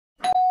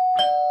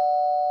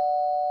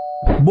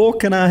Boy,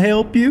 can I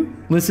help you?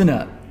 Listen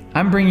up.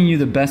 I'm bringing you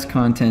the best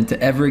content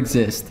to ever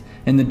exist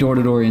in the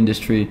door-to-door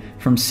industry,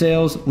 from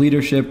sales,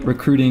 leadership,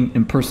 recruiting,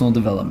 and personal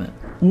development.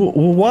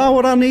 Why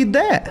would I need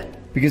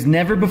that? Because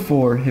never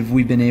before have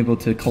we been able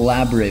to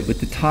collaborate with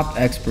the top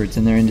experts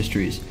in their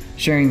industries,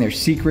 sharing their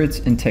secrets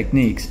and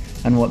techniques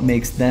on what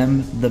makes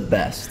them the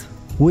best.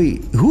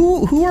 Wait,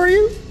 who are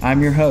you?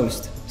 I'm your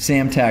host,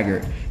 Sam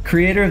Taggart,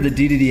 creator of the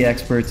DDD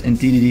Experts and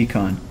DDD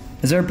Con.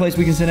 Is there a place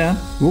we can sit down?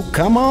 Well,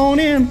 come on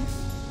in.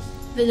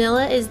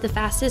 Vanilla is the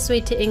fastest way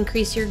to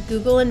increase your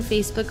Google and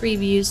Facebook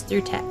reviews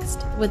through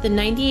text. With a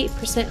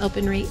 98%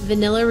 open rate,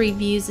 Vanilla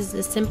Reviews is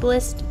the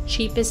simplest,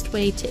 cheapest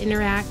way to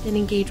interact and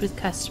engage with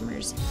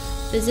customers.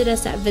 Visit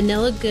us at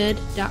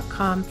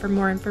vanillagood.com for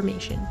more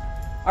information.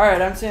 All right,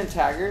 I'm Sam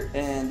Taggart,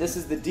 and this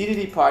is the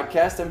DDD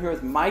Podcast. I'm here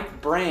with Mike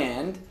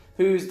Brand,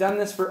 who's done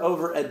this for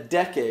over a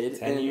decade.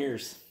 10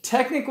 years.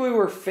 Technically,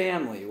 we're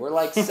family. We're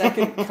like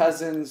second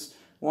cousins,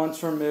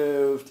 once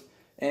removed.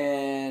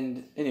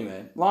 And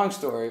anyway, long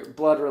story,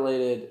 blood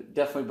related,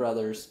 definitely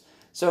brothers.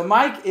 So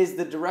Mike is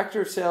the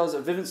director of sales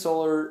of Vivint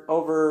Solar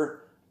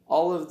over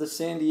all of the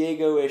San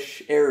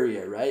Diego-ish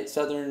area, right?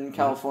 Southern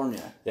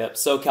California. Yep,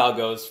 SoCal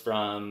goes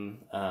from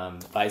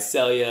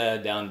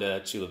Visalia down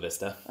to Chula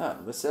Vista. Oh,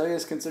 Visalia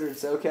is considered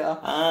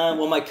SoCal?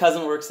 Well, my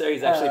cousin works there.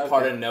 He's actually okay.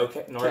 part of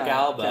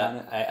NorCal,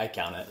 but I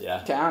count it,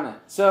 yeah. Count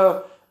it.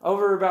 So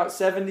over about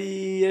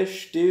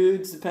 70-ish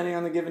dudes, depending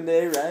on the given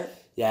day, right?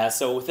 Yeah,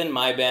 so within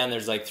my band,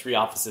 there's like 3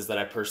 offices that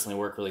I personally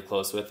work really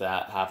close with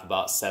that have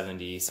about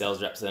 70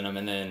 sales reps in them.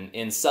 And then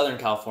in Southern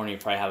California, you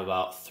probably have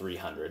about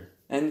 300.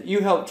 And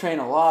you help train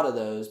a lot of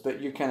those, but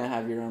you kind of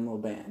have your own little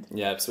band.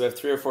 Yeah, so we have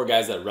 3 or 4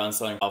 guys that run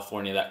Southern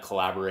California that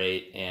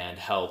collaborate and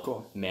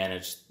help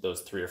manage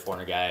those 300 or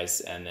 400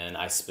 guys. And then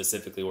I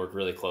specifically work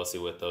really closely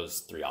with those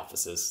 3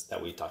 offices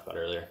that we talked about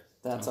earlier.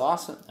 That's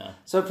awesome. Yeah.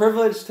 So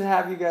privileged to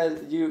have you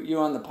guys, you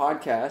on the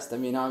podcast. I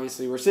mean,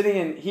 obviously, we're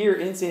sitting here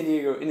in San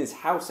Diego in his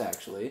house,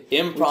 actually.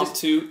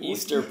 Impromptu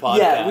Easter podcast.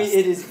 Yeah,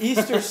 it is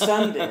Easter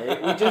Sunday.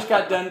 We just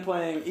got done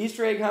playing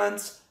Easter egg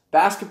hunts,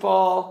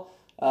 basketball,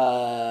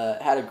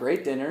 had a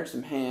great dinner,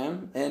 some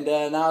ham, and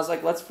now I was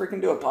like, let's freaking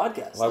do a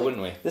podcast. Why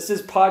wouldn't we? This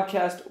is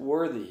podcast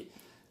worthy.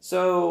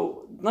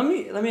 So let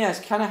me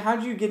ask, kind of, how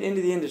did you get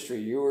into the industry?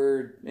 You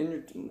were in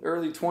your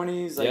early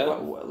 20s.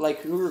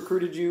 Like, who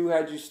recruited you?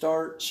 How'd you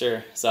start?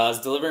 Sure. So I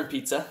was delivering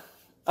pizza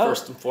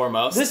first and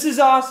foremost. This is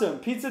awesome.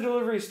 Pizza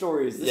delivery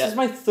stories. This is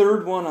my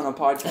 3rd one on a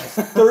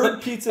podcast.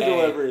 3rd pizza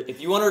delivery. If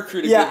you want to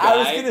recruit a good guy, I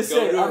was gonna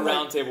say, go to a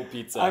round table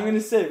pizza. I'm going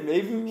to say,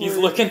 maybe he's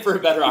looking for a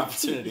better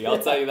opportunity. I'll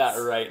tell you that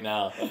right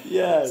now.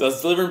 Yeah. So I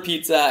was delivering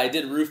pizza. I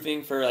did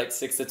roofing for like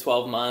 6 to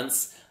 12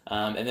 months.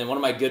 And then one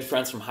of my good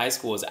friends from high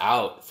school was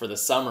out for the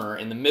summer,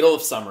 in the middle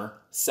of summer,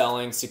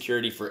 selling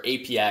security for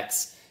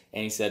APX.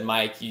 And he said,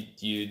 Mike,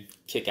 you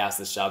kick ass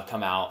this job.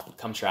 Come out.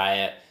 Come try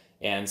it.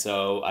 And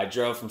so I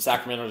drove from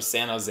Sacramento to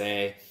San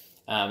Jose.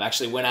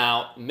 Actually went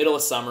out middle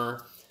of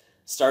summer,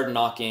 started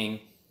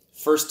knocking.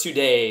 First 2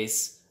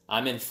 days,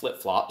 I'm in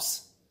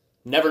flip-flops.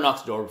 Never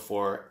knocked a door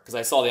before because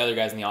I saw the other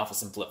guys in the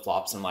office in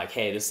flip-flops. And I'm like,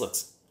 hey, this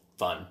looks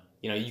fun.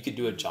 You know, you could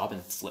do a job in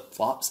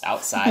flip-flops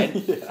outside.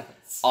 Yes.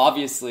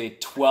 Obviously,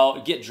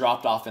 get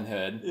dropped off in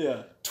hood.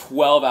 Yeah.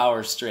 12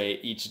 hours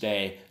straight each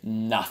day,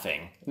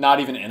 nothing.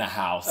 Not even in a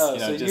house. Oh,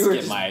 so you were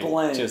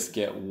just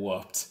get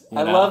whooped.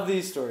 I love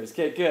these stories.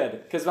 Okay,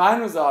 good. Because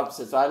mine was the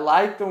opposite. So I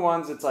like the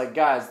ones that's like,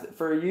 guys,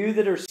 for you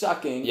that are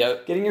sucking,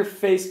 getting your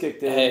face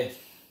kicked in,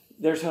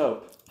 there's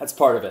hope. That's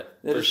part of it.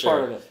 That is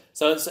part of it.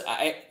 So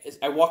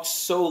I walked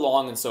so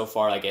long and so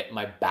far, like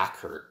my back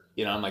hurt.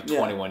 You know, I'm like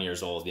 21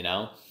 years old, you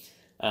know?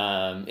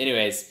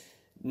 Anyways,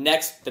 the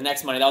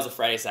next Monday, that was a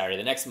Friday, Saturday.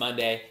 The next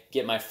Monday,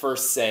 get my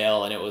first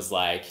sale, and it was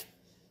like,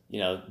 you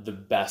know, the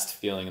best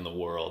feeling in the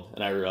world.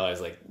 And I realized,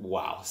 like,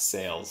 wow,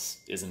 sales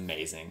is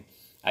amazing.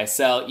 I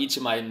sell each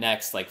of my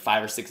next like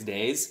 5 or 6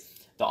 days.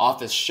 The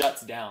office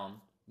shuts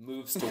down,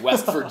 moves to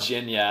West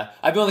Virginia.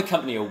 I've been with the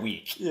company a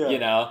week, you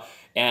know,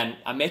 and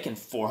I'm making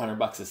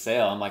 $400 a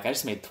sale. I'm like, I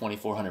just made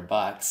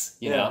 $2,400,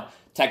 you know.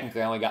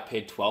 Technically, I only got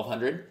paid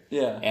 $1,200.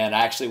 Yeah. And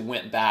I actually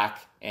went back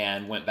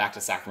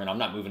to Sacramento. I'm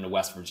not moving to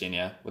West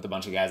Virginia with a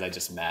bunch of guys I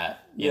just met,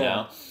 you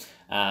know.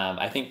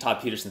 I think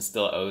Todd Peterson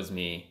still owes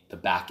me the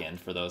back end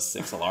for those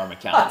 6 alarm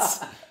accounts.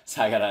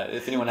 So I gotta,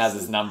 if anyone has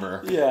his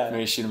number,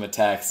 maybe shoot him a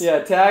text. Yeah,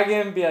 tag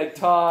him, be like,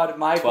 Todd,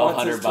 Mike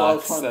wants his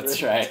 $1,200.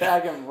 That's right.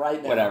 Tag him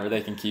right now. Whatever,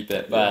 they can keep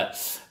it.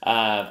 But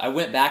I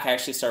went back, I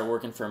actually started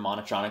working for a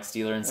Monotronics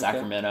dealer in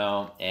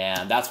Sacramento,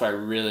 and that's where I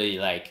really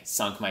like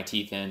sunk my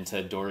teeth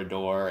into door to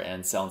door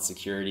and selling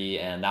security.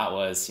 And that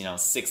was, you know,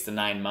 6 to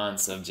 9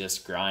 months of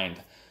just grind.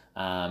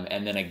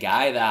 And then a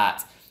guy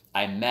that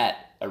I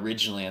met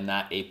originally in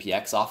that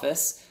APX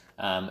office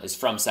is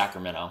from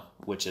Sacramento,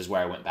 which is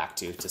where I went back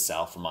to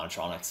sell for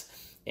Monotronics.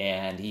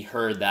 And he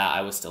heard that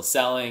I was still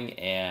selling,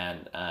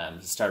 and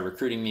he started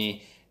recruiting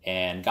me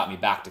and got me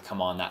back to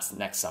come on that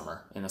next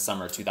summer, in the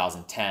summer of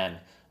 2010,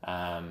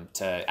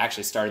 to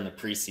actually start in the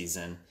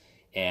preseason.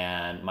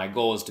 And my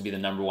goal is to be the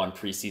 #1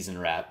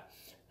 preseason rep.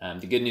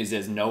 The good news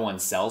is no one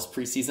sells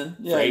preseason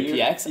Yeah, for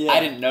APX. yeah. I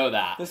didn't know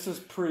that. This was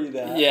pre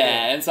that.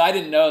 Yeah, and so I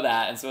didn't know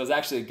that, and so it was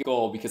actually a good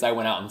goal because I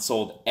went out and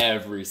sold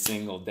every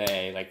single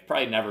day. Like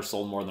probably never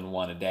sold more than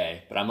one a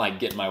day, but I'm like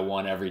getting my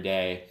one every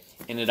day.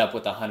 Ended up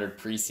with 100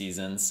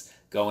 preseasons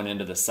going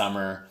into the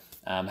summer.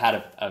 Had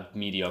a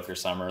mediocre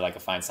summer, like a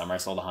fine summer. I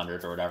sold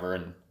 100 or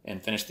whatever,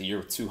 and finished the year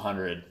with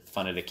 200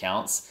 funded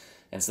accounts.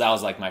 And so that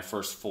was like my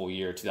first full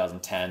year,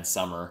 2010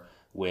 summer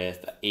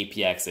with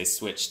APX. They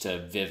switched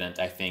to Vivint,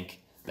 I think,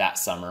 that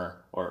summer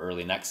or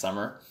early next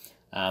summer.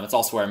 It's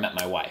also where I met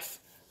my wife.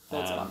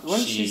 That's awesome.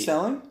 Wasn't she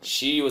selling?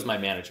 She was my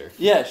manager.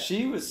 Yeah,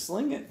 she was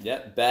slinging.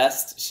 Yep,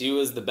 best. She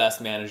was the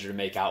best manager to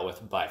make out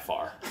with by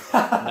far.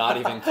 Not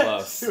even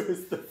close. She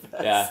was the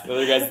best. Yeah, the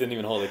other guys didn't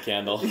even hold a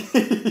candle.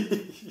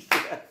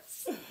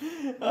 Yes.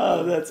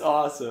 Oh, that's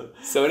awesome.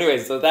 So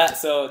anyways, that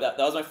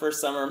was my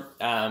first summer.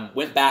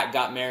 Went back,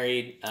 got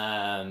married,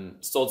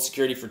 sold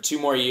security for 2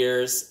 more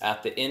years.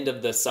 At the end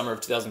of the summer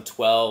of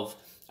 2012,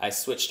 I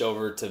switched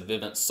over to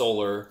Vivint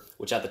Solar,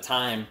 which at the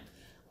time,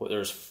 there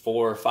was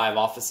 4 or 5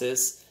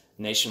 offices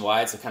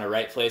nationwide, so kind of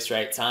right place,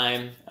 right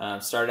time.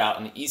 Started out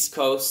on the East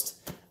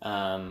Coast,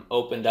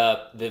 opened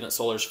up Vivint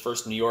Solar's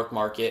first New York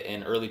market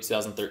in early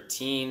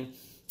 2013.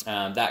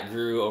 That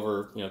grew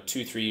over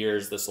 2-3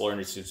 years. The solar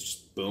industry was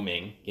just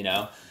booming,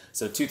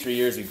 So 2-3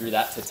 years, we grew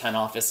that to 10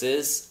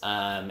 offices,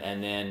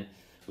 and then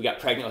we got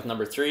pregnant with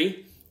number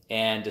 3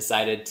 and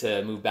decided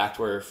to move back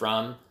to where we're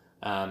from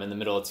in the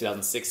middle of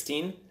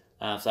 2016.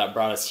 So that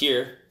brought us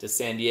here to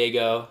San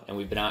Diego, and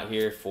we've been out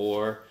here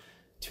for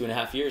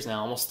 2.5 years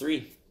now, almost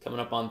 3, coming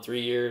up on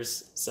 3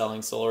 years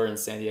selling solar in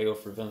San Diego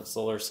for Vivint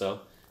Solar. So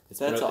it's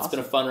been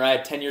a fun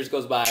ride. 10 years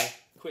goes by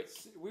quick.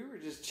 We were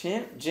just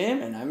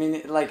jamming. I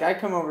mean, like I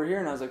come over here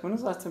and I was like, when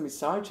was the last time we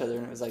saw each other?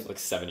 And it was like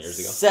 7 years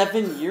ago.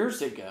 7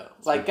 years ago.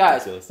 Like,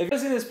 guys, if you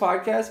listen to this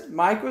podcast,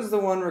 Mike was the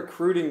one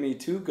recruiting me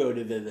to go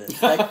to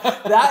Vivint. Like,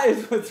 that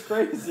is what's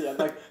crazy. I'm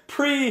like,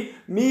 pre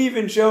me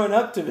even showing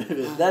up to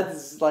Vivint.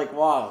 That's like,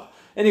 wow.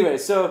 Anyway,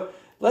 so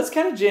let's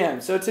kind of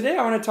jam. So today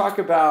I want to talk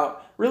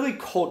about really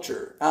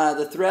culture,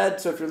 the thread.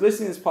 So if you're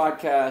listening to this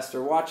podcast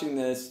or watching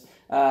this,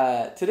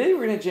 today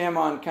we're going to jam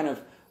on kind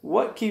of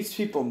what keeps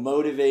people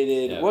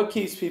motivated, what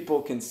keeps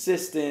people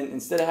consistent.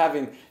 Instead of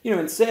having,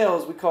 in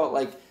sales, we call it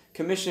like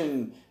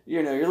commission,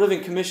 you're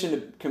living commission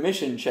to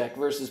commission check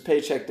versus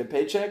paycheck to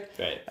paycheck.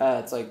 Right.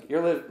 It's like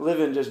you're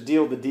living just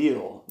deal to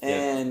deal. Yeah.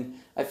 And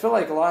I feel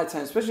like a lot of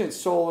times, especially in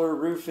solar,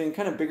 roofing,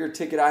 kind of bigger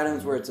ticket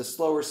items where it's a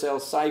slower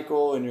sales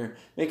cycle and you're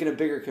making a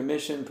bigger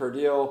commission per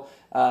deal,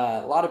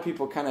 a lot of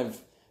people kind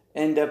of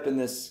end up in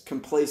this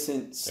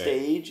complacent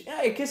stage. Right.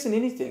 Yeah, I guess in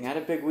anything. I had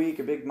a big week,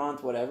 a big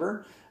month,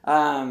 whatever.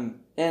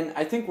 And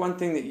I think one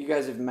thing that you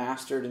guys have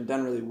mastered and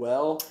done really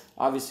well,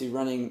 obviously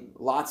running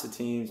lots of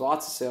teams,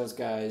 lots of sales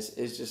guys,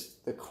 is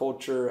just the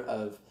culture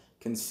of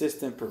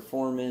consistent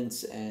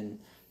performance and,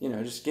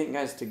 just getting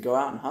guys to go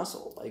out and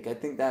hustle. Like, I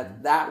think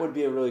that would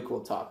be a really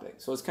cool topic.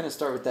 So let's kind of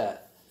start with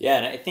that. Yeah,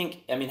 and I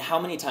think, how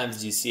many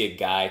times do you see a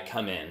guy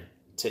come in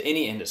to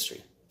any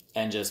industry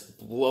and just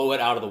blow it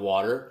out of the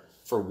water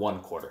for 1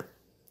 quarter?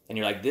 And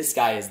you're like, this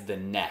guy is the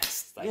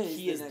next. Like,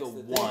 he is the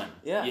one,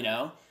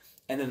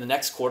 And then the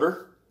next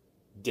quarter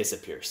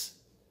disappears.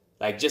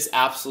 Like, just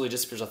absolutely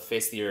disappears off the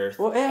face of the earth.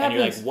 Well, and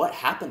you're like, what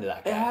happened to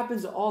that guy? It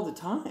happens all the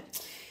time.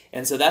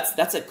 And so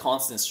that's a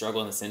constant struggle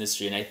in this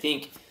industry. And I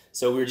think,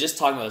 so we were just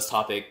talking about this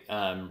topic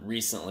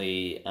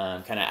recently,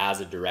 kind of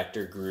as a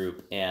director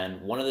group.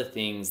 And one of the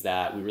things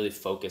that we really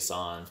focus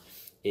on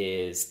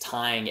is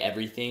tying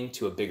everything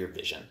to a bigger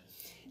vision.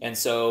 And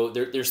so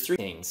there's 3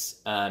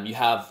 things. You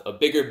have a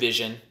bigger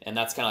vision, and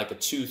that's kind of like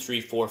a 2,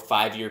 3, 4,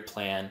 5-year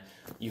plan.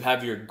 You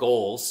have your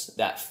goals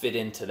that fit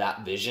into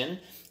that vision,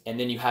 and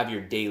then you have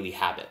your daily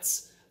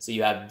habits. So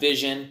you have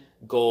vision,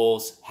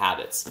 goals,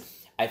 habits.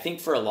 I think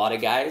for a lot of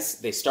guys,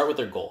 they start with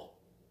their goal.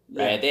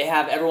 Right?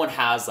 Everyone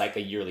has like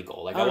a yearly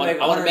goal. Like I want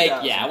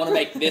to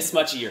make this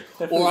much a year.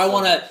 Or I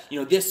want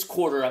to, this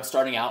quarter I'm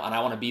starting out and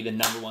I want to be the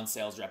number 1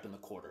 sales rep in the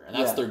quarter. And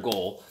that's their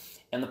goal.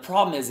 And the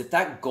problem is if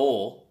that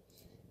goal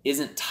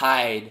isn't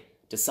tied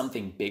to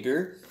something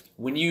bigger,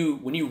 when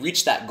you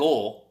reach that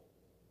goal,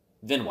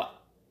 then what?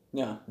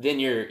 Yeah. Then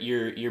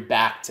you're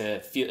back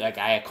to feel like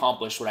I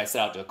accomplished what I set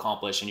out to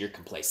accomplish and you're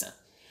complacent.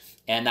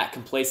 And that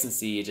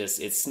complacency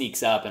it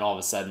sneaks up and all of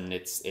a sudden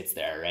it's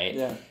there, right?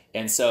 Yeah.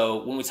 And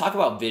so when we talk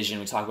about vision,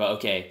 we talk about,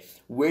 okay,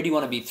 where do you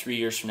want to be 3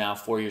 years from now,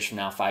 4 years from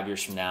now, 5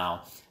 years from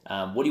now?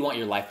 What do you want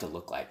your life to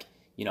look like?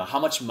 How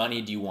much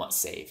money do you want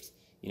saved?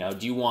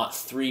 Do you want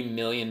 $3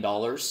 million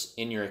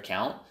in your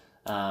account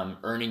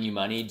earning you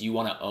money? Do you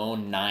want to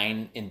own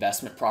 9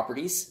 investment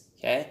properties?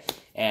 Okay.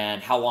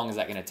 And how long is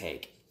that going to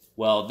take?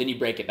 Well, then you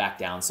break it back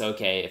down. So,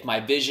 okay, if my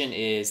vision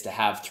is to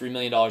have $3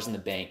 million in the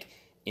bank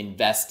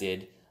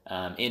invested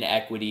in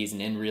equities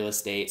and in real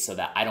estate so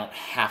that I don't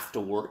have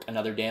to work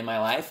another day in my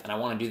life, and I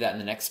want to do that in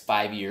the next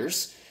 5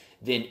 years,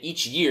 then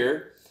each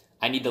year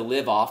I need to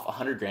live off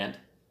 100 grand,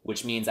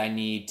 which means I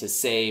need to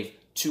save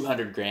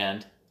 200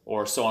 grand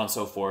or so on and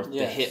so forth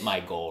to hit my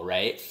goal,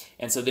 right?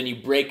 And so then you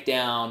break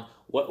down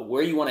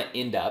where you want to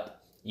end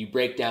up you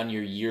break down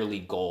your yearly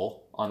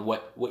goal on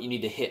what you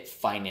need to hit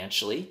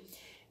financially.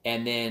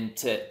 And then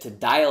to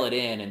dial it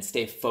in and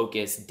stay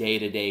focused day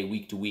to day,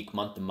 week to week,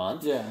 month to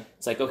month. Yeah.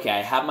 It's like, okay,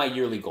 I have my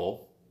yearly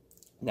goal.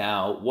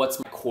 Now, what's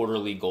my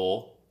quarterly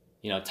goal?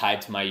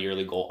 Tied to my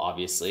yearly goal,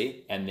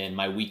 obviously, and then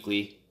my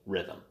weekly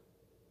rhythm,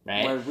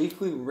 right? My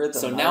weekly rhythm.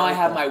 So now I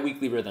have my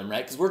weekly rhythm,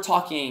 right? Because we're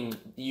talking,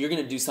 you're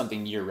going to do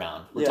something year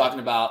round. We're talking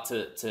about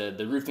to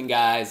the roofing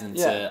guys and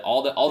to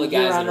all the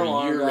guys that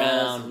are year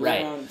round,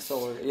 right?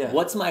 Solar, yeah.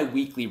 What's my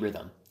weekly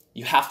rhythm?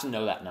 You have to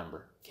know that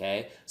number,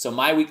 okay? So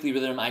my weekly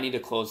rhythm, I need to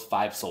close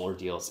 5 solar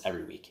deals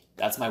every week.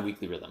 That's my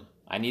weekly rhythm.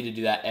 I need to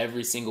do that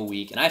every single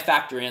week, and I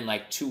factor in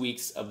like 2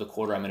 weeks of the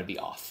quarter I'm going to be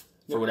off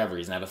for whatever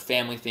reason. I have a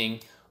family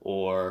thing,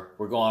 or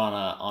we're going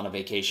on a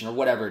vacation, or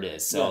whatever it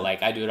is. So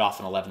like I do it off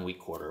an 11-week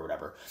quarter or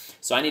whatever.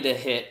 So I need to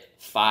hit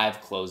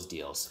 5 closed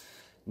deals.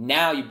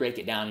 Now you break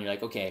it down and you're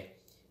like, okay,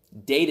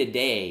 day to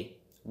day,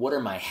 what are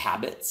my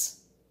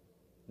habits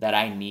that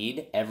I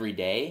need every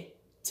day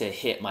to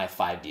hit my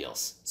 5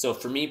 deals? So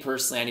for me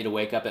personally, I need to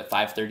wake up at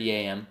 5:30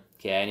 a.m.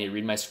 Okay, I need to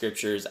read my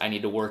scriptures. I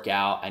need to work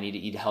out. I need to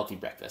eat a healthy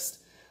breakfast.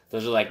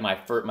 Those are like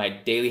my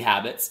daily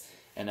habits.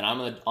 And then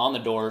I'm on the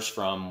doors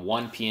from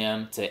 1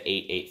 p.m. to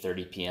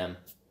 8:30 p.m.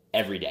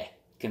 every day,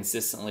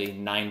 consistently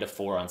 9 to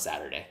 4 on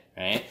Saturday,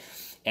 right?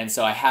 And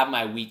so I have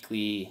my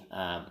weekly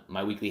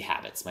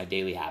habits, my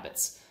daily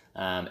habits.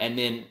 And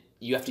then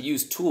you have to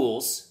use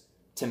tools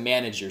to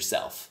manage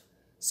yourself.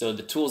 So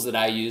the tools that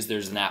I use,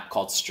 there's an app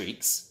called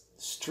Streaks.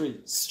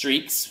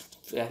 Streaks,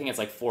 I think it's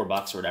like $4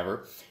 or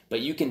whatever. But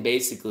you can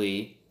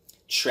basically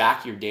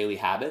track your daily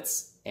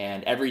habits,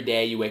 and every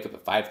day you wake up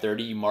at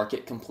 5:30, you mark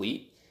it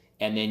complete.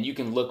 And then you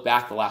can look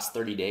back the last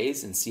 30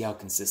 days and see how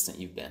consistent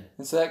you've been.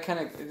 And so that kind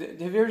of...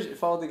 Have you ever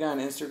followed the guy on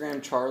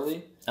Instagram,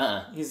 Charlie?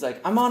 He's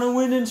like, I'm on a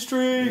winning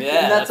streak.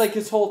 Yeah, and that's like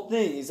his whole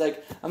thing. He's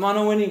like, I'm on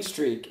a winning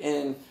streak.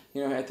 And,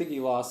 I think he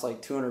lost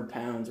like 200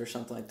 pounds or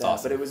something like that.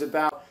 Awesome. But it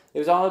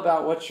was all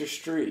about what's your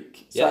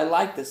streak. So I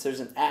like this. There's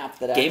an app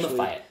that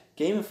actually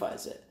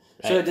gamifies it.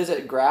 Right. So does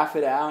it graph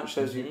it out and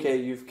shows you, okay,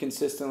 you've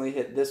consistently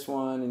hit this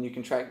one, and you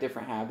can track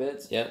different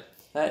habits? Yep.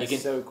 That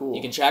is so cool.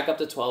 You can track up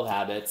to 12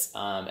 habits.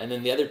 And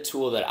then the other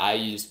tool that I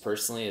use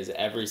personally is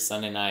every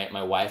Sunday night,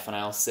 my wife and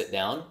I will sit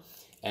down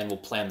and we'll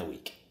plan the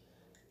week.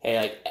 Hey,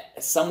 like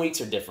some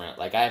weeks are different.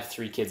 Like I have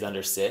 3 kids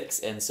under 6.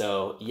 And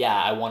so,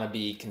 I want to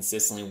be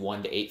consistently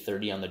 1 to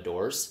 8:30 on the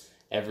doors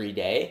every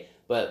day.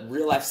 But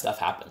real life stuff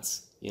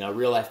happens.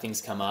 Real life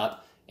things come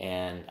up,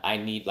 and I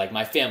need, like,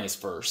 my family's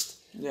first.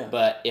 Yeah.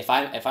 But if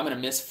I'm gonna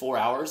miss 4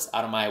 hours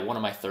out of one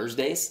of my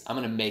Thursdays, I'm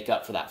gonna make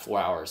up for that 4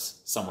 hours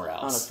somewhere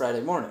else. On a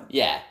Friday morning.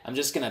 Yeah, I'm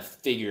just gonna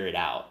figure it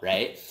out,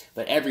 right?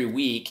 But every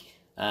week,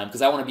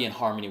 because I want to be in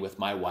harmony with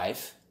my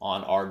wife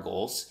on our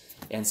goals,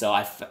 and so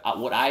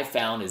what I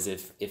found is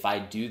if I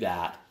do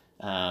that,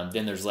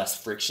 then there's less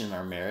friction in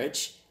our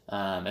marriage.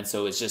 And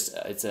so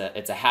it's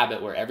a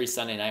habit where every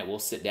Sunday night we'll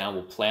sit down,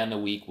 we'll plan the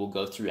week, we'll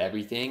go through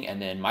everything, and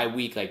then my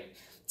week, like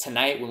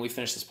tonight when we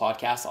finish this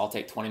podcast, I'll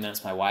take 20 minutes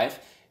with my wife.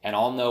 And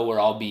I'll know where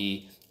I'll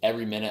be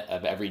every minute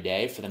of every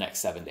day for the next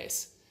 7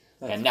 days.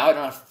 And now I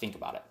don't have to think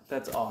about it.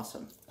 That's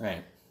awesome.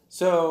 Right.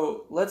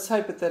 So let's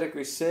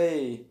hypothetically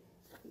say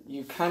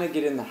you kind of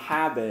get in the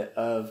habit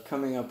of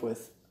coming up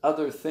with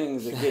other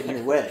things that get in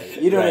your way.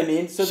 You know what I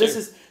mean? So this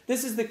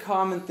is the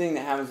common thing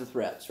that happens with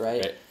reps,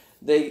 right?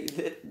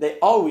 They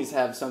always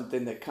have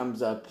something that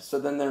comes up, so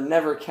then they're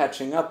never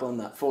catching up on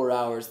that 4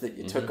 hours that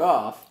you took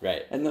off.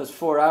 Right. And those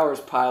 4 hours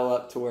pile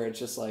up to where it's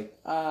just like,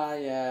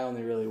 I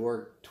only really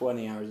worked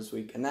 20 hours this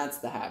week, and that's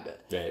the habit.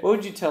 Right. What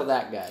would you tell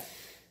that guy?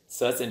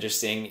 So that's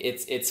interesting.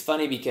 It's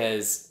funny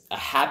because a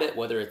habit,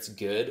 whether it's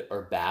good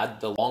or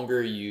bad, the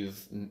longer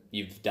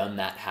you've done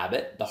that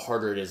habit, the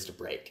harder it is to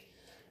break.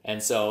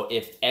 And so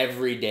if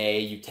every day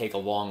you take a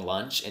long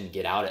lunch and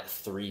get out at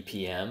 3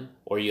 p.m.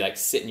 or you like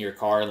sit in your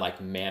car and like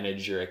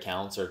manage your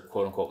accounts or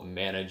quote unquote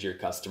manage your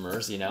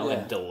customers,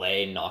 and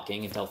delay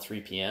knocking until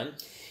 3 p.m.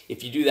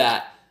 If you do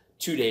that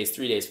 2 days,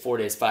 3 days, 4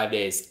 days, 5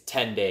 days,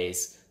 10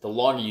 days, the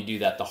longer you do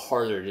that, the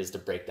harder it is to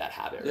break that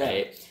habit,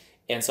 right?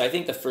 And so I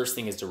think the first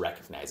thing is to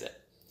recognize it.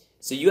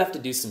 So you have to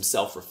do some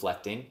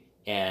self-reflecting,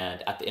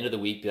 and at the end of the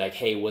week be like,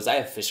 hey, was I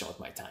efficient with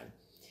my time?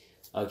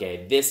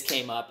 Okay, this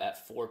came up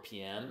at 4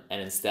 p.m.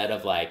 and instead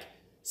of like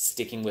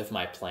sticking with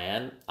my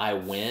plan, I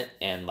went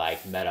and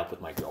like met up with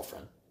my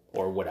girlfriend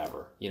or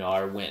whatever,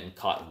 or went and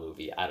caught a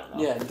movie. I don't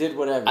know. Yeah, did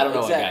whatever. I don't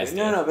know what guys do.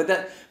 No, but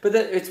that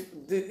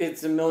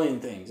it's a million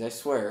things. I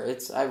swear.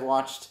 I've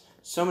watched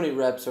so many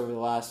reps over the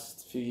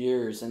last few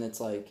years, and it's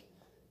like,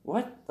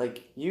 what?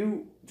 Like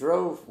you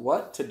drove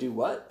what to do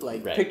what?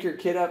 Like pick your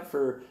kid up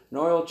for an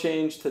oil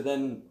change to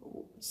then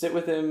sit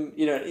with him, and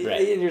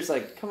you're just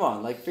like, come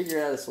on, like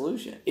figure out a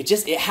solution. It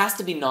has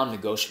to be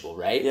non-negotiable,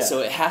 right? Yeah.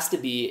 So it has to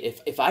be,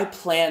 if I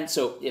plan,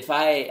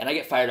 and I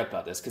get fired up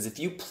about this, because if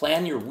you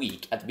plan your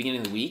week at the beginning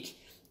of the week,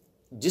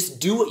 just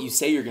do what you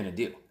say you're going to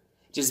do.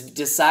 Just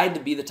decide to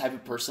be the type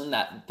of person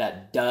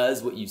that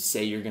does what you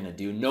say you're going to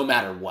do, no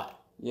matter what,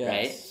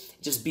 right?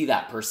 Just be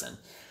that person.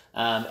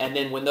 And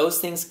then when those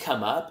things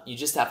come up, you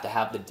just have to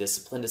have the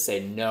discipline to say,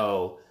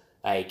 no,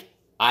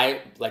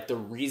 The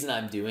reason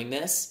I'm doing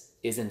this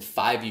is in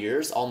 5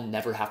 years, I'll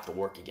never have to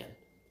work again.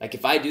 Like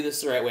if I do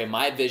this the right way,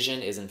 my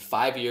vision is in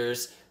 5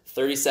 years,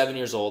 37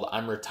 years old,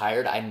 I'm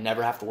retired. I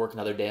never have to work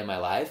another day in my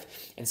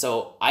life. And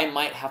so I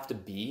might have to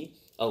be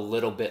a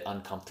little bit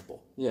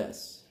uncomfortable.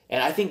 Yes.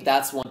 And I think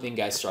that's one thing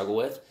guys struggle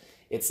with.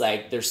 It's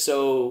like they're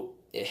so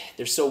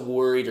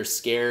worried or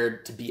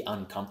scared to be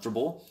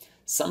uncomfortable.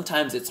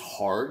 Sometimes it's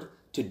hard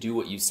to do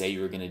what you say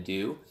you were going to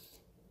do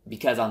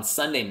because on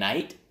Sunday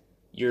night,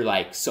 you're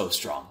like so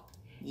strong.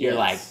 You're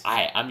Yes.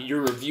 like,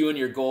 you're reviewing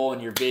your goal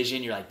and your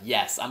vision. You're like,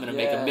 yes, I'm going to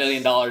make $1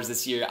 million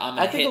this year. I'm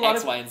going to hit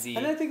X, Y, and Z.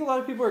 And I think a lot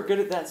of people are good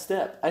at that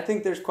step. I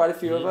think there's quite a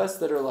few of us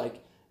that are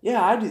like,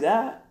 yeah, I do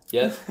that.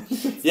 Yeah.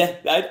 Yeah.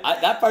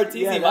 That part's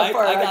easy, Yeah, that Mike.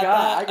 part I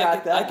got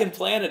that. that. I can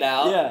plan it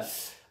out. Yeah.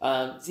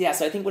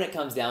 So I think when it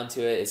comes down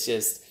to it, it's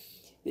just,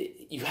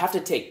 you have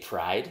to take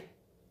pride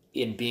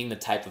in being the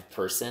type of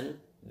person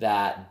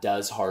that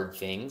does hard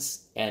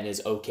things and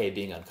is okay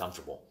being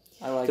uncomfortable.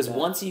 I like Because that.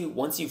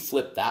 once you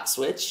flip that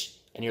switch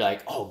and you're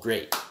like, oh,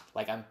 great.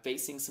 Like I'm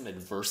facing some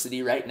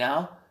adversity right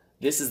now.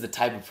 This is the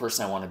type of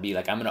person I want to be.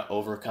 Like I'm going to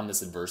overcome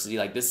this adversity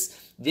like this.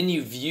 Then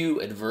you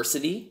view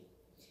adversity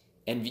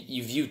and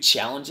you view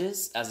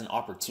challenges as an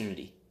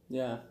opportunity.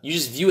 Yeah. You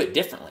just view it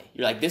differently.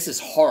 You're like, this is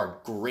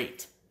hard.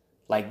 Great.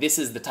 Like this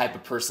is the type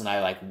of person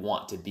I like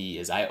want to be,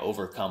 is I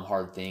overcome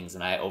hard things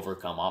and I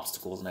overcome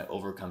obstacles and I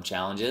overcome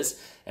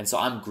challenges. And so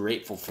I'm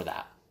grateful for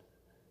that.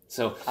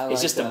 So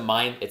it's just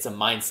it's a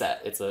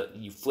mindset.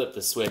 You flip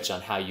the switch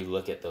on how you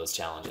look at those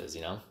challenges,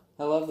 you know?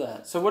 I love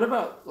that. So what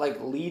about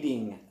like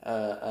leading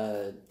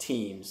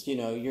teams? You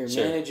know, you're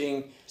Sure.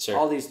 managing Sure.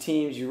 all these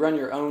teams. You run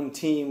your own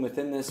team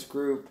within this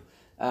group.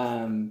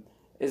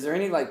 Is there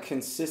any like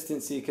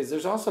consistency? Because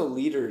there's also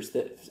leaders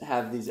that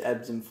have these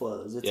ebbs and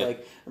flows. It's Yeah.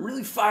 like, I'm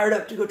really fired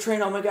up to go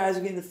train all my guys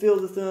and get in the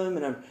field with them,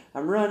 and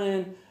I'm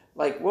running.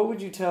 Like, what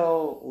would you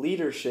tell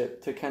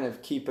leadership to kind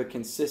of keep a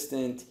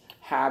consistent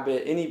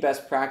habit? Any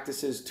best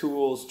practices,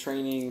 tools,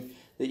 training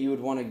that you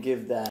would want to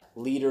give that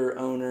leader,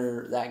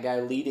 owner, that guy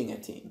leading a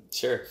team?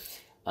 Sure.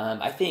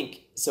 I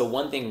think, so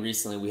one thing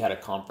recently, we had a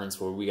conference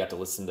where we got to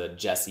listen to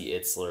Jesse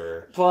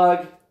Itzler.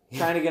 Plug.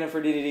 Trying to get him for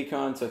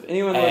DDDCon. So if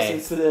anyone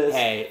listens to this,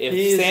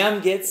 if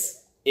Sam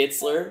gets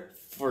Itzler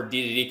for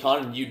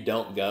DDDCon and you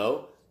don't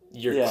go,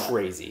 you're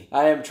crazy.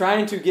 I am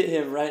trying to get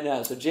him right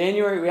now. So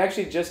January, we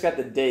actually just got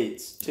the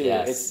dates too.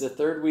 Yes. It's the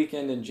third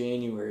weekend in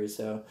January.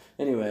 So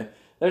anyway,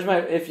 there's my.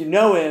 If you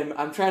know him,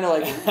 I'm trying to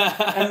like.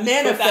 I'm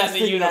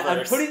manifesting that.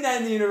 I'm putting that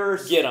in the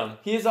universe. Get him.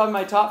 He is on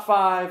my top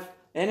 5,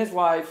 and his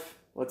wife.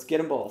 Let's get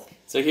them both.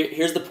 So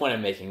here's the point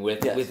I'm making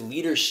with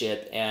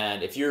leadership,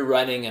 and if you're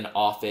running an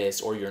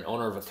office or you're an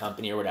owner of a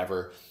company or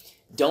whatever,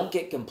 don't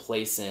get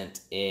complacent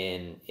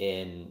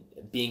in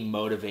being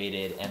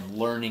motivated and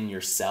learning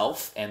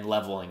yourself and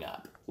leveling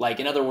up. Like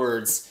in other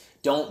words,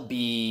 don't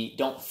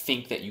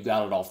think that you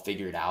got it all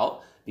figured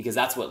out, because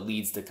that's what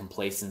leads to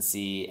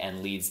complacency and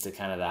leads to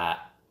kind of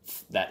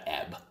that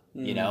ebb,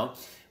 you know?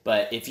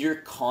 But if you're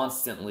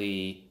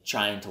constantly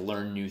trying to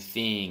learn new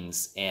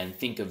things and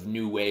think of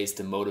new ways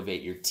to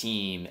motivate your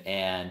team,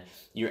 and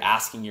you're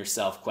asking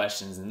yourself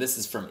questions, and this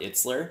is from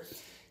Itzler,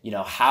 you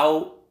know,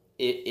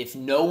 if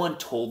no one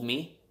told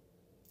me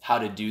how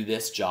to do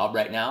this job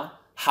right now,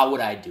 how would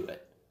I do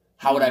it?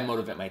 How would I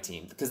motivate my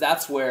team? Because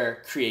that's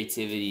where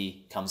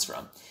creativity comes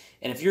from.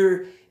 And if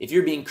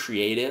you're being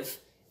creative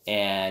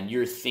and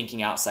you're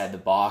thinking outside the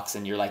box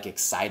and you're like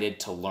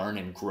excited to learn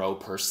and grow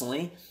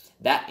personally,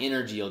 that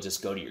energy will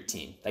just go to your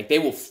team. Like they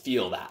will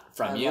feel that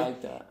from you. I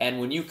like that. And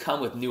when you come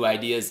with new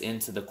ideas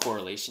into the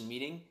correlation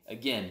meeting,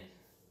 again,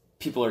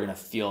 people are going to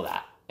feel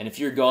that. And if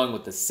you're going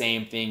with the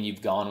same thing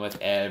you've gone with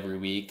every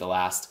week, the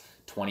last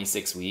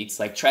 26 weeks,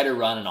 like try to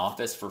run an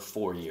office for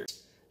 4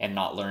 years and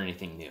not learn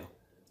anything new.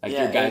 Like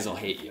your guys will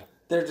hate you.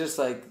 They're just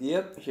like,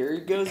 yep, here he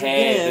goes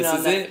Hey, again. this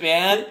is it,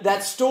 man.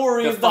 That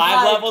story The of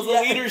 5 levels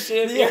of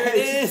leadership. Here it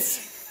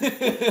is.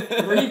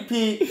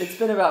 Repeat. It's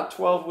been about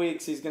 12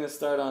 weeks. He's going to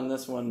start on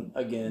this one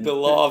again. The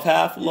law of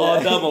half, law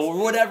of double, or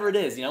whatever it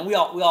is. You know, we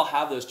all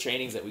have those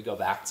trainings that we go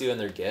back to, and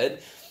they're good.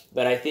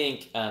 But I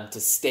think to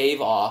stave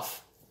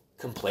off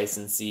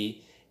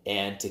complacency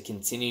and to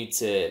continue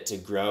to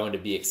grow and to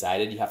be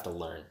excited, you have to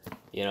learn.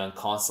 You know, and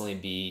constantly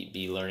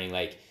be learning.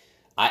 Like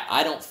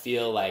I don't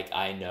feel like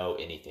I know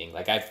anything.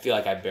 Like I feel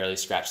like I barely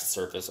scratched the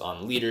surface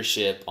on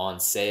leadership, on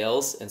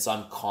sales, and so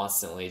I'm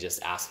constantly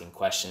just asking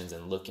questions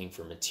and looking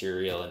for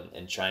material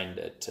and trying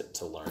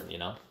to learn, you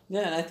know?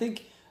 Yeah, and I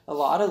think a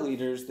lot of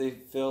leaders, they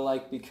feel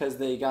like because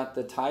they got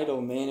the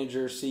title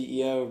manager,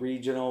 CEO,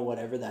 regional,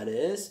 whatever that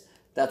is,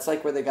 that's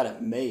like where they got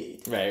it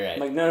made. Right. I'm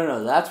like,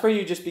 no, that's where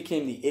you just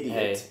became the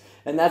idiot. Hey.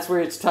 And that's where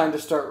it's time to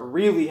start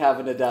really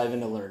having to dive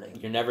into learning.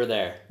 You're never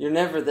there. You're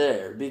never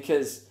there,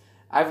 because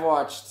I've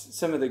watched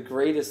some of the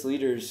greatest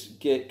leaders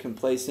get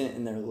complacent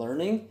in their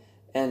learning,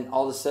 and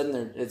all of a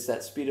sudden it's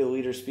that speed of the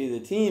leader, speed of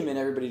the team, and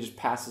everybody just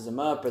passes them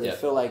up, or they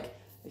feel like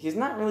he's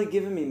not really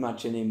giving me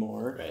much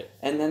anymore. Right.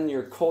 And then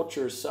your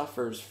culture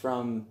suffers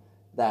from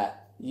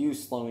that, you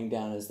slowing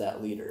down as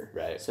that leader.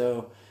 Right.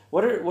 So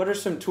what are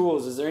some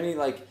tools? Is there any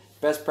like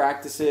best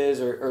practices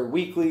or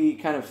weekly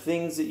kind of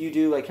things that you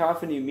do? Like, how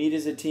often do you meet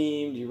as a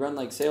team? Do you run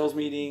like sales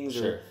meetings?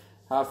 Sure. Or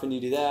how often do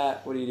you do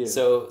that? What do you do?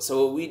 So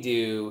what we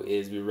do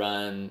is we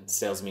run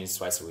sales meetings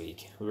twice a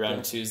week. We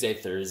run Tuesday,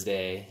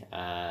 Thursday.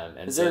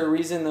 And is there a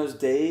reason those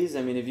days?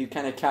 I mean, if you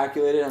kind of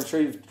calculated, I'm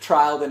sure you've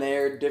trialed and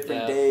erred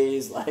different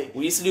days. Like,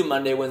 we used to do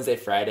Monday, Wednesday,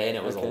 Friday, and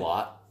it was a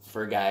lot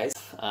for guys.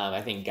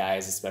 I think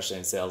guys, especially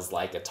in sales,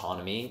 like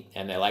autonomy,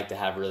 and they like to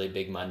have really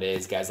big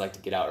Mondays. Guys like to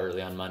get out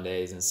early on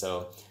Mondays. And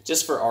so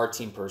just for our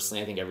team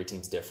personally, I think every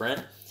team's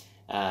different.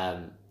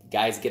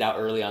 Guys get out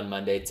early on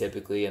Monday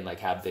typically and like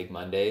have big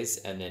Mondays,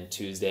 and then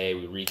Tuesday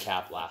we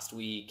recap last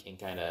week and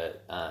kind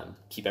of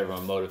keep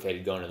everyone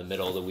motivated going to the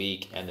middle of the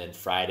week, and then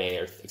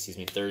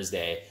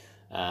Thursday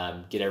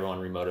get everyone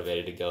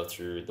remotivated to go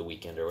through the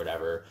weekend or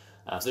whatever.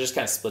 So it just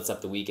kind of splits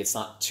up the week. It's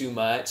not too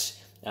much.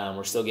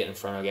 We're still getting in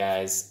front of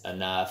guys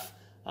enough.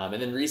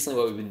 And then recently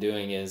what we've been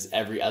doing is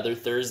every other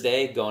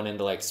Thursday going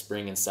into like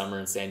spring and summer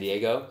in San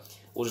Diego,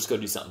 we'll just go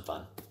do something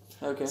fun.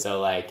 Okay. So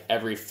like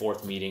every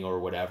fourth meeting or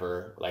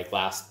whatever, like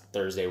last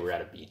Thursday we were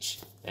at a beach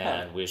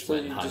and we just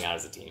went and hung out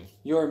as a team.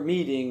 Your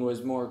meeting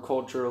was more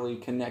culturally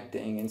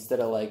connecting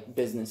instead of like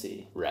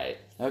businessy. Right.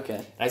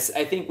 Okay. I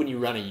think when you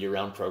run a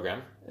year-round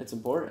program, it's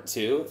important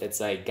too. It's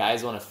like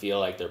guys want to feel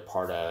like they're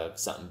part of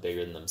something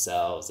bigger than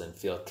themselves and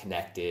feel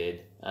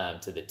connected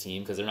to the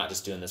team, because they're not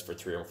just doing this for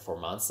 3 or 4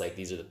 months. Like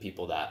these are the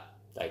people that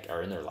like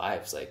are in their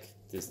lives. Like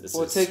this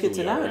well, is take it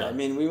who we are tonight. now. I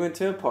mean, we went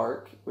to a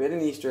park. We had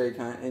an Easter egg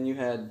hunt, and you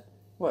had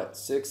what,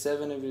 6,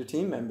 7 of your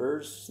team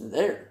members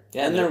there,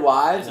 and their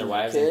wives, and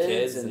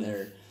kids, and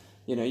their,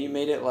 you know, you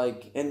made it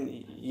like,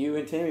 and you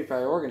and Tammy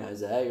probably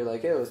organized that. You're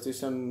like, hey, let's do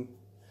some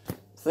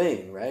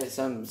thing, right?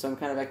 Some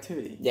kind of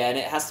activity. Yeah, and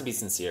it has to be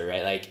sincere,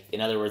 right? Like,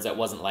 in other words, that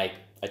wasn't like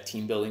a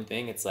team building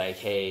thing. It's like,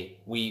 hey,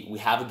 we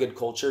have a good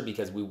culture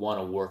because we want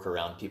to work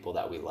around people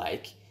that we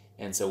like,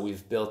 and so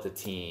we've built a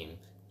team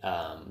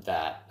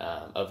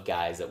of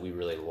guys that we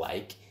really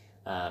like.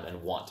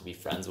 And want to be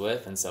friends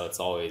with, and so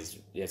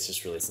it's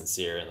just really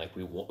sincere, and like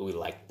we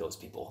like those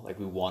people, like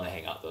we want to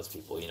hang out with those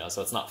people, you know,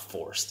 so it's not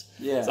forced.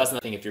 So that's another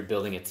thing. If you're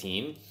building a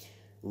team,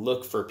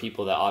 look for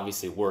people that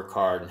obviously work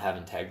hard and have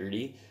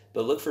integrity,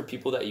 but look for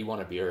people that you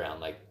want to be around.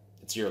 Like,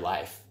 it's your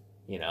life,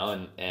 you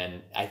know,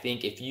 and I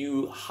think if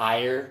you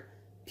hire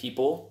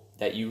people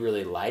that you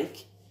really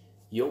like,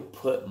 you'll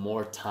put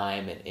more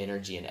time and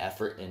energy and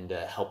effort into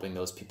helping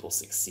those people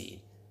succeed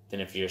than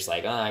if you're just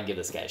like, I give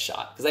this guy a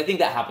shot. Because I think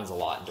that happens a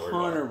lot in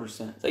door-to-door.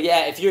 100%. So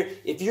yeah, if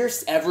you're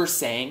ever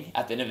saying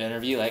at the end of an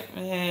interview like,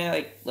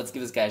 let's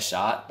give this guy a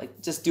shot,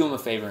 like just do him a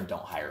favor and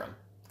don't hire him,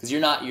 because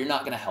you're not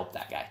gonna help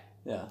that guy.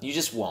 Yeah. You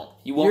just won't.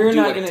 You won't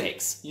do what it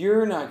takes.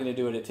 You're not gonna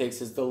do what it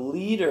takes as the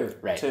leader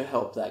to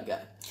help that guy.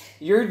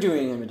 You're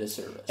doing him a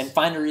disservice. And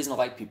find a reason to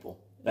like people.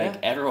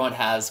 Like, everyone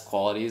has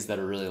qualities that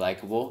are really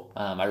likable.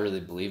 I really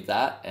believe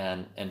that,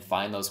 and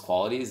find those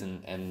qualities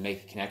and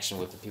make a connection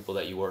with the people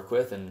that you work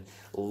with, and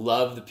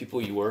love the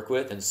people you work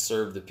with, and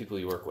serve the people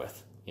you work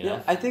with. You know?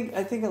 Yeah, I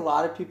think a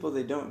lot of people,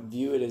 they don't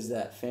view it as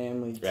that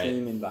family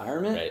team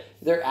environment. Right.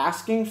 They're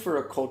asking for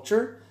a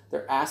culture.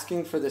 They're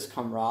asking for this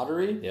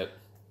camaraderie. Yep.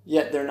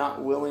 Yet they're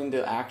not willing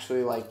to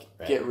actually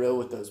get real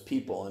with those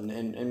people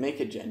and make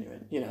it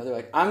genuine. You know, they're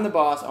like, I'm the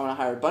boss. I want to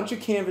hire a bunch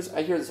of canvassers.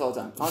 I hear this all the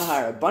time. I want to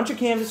hire a bunch of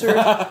canvassers.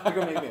 They're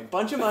going to make me a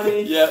bunch of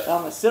money. Yep. I'm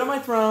going to sit on my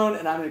throne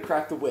and I'm going to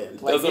crack the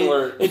whip. Like, doesn't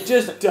work. It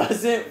just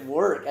doesn't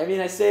work. I mean,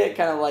 I say it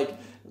kind of like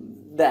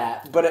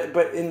that,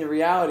 but in the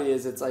reality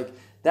is, it's like,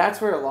 that's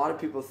where a lot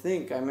of people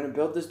think, I'm going to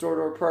build this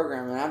door-to-door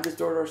program and I have this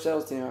door-to-door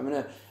sales team. I'm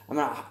going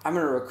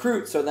to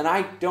recruit, so then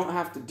I don't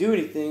have to do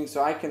anything,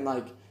 so I can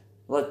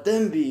let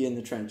them be in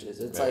the trenches.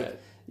 It's like,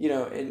 you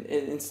know, and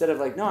instead of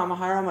like, no, I'm going to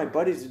hire all my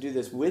buddies to do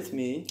this with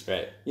me.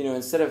 Right. You know,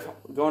 instead of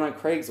going on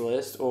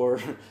Craigslist or,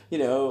 you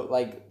know,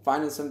 like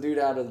finding some dude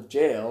out of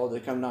jail to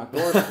come knock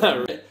doors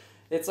for me.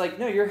 It's like,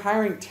 no, you're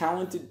hiring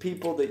talented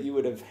people that you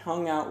would have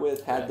hung out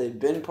with had they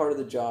been part of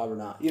the job or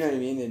not. You know what I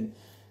mean? And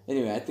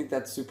anyway, I think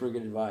that's super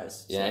good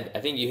advice. Yeah, I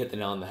think you hit the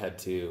nail on the head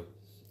too.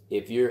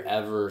 If you're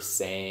ever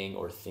saying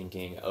or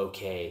thinking,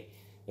 okay,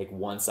 like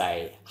once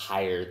I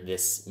hire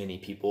this many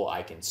people,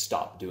 I can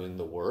stop doing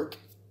the work,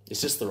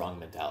 it's just the wrong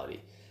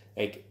mentality.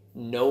 Like,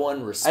 no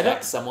one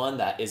respects someone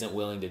that isn't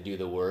willing to do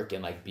the work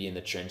and like be in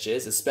the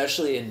trenches,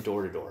 especially in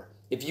door-to-door.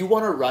 If you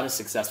want to run a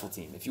successful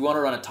team, if you want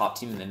to run a top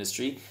team in the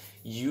industry,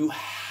 you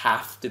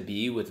have to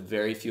be, with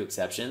very few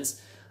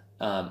exceptions,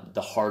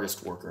 the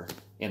hardest worker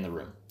in the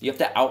room. You have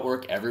to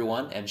outwork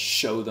everyone and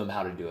show them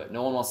how to do it.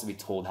 No one wants to be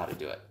told how to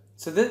do it.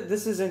 So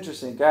this is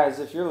interesting. Guys,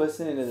 if you're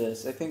listening to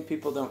this, I think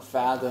people don't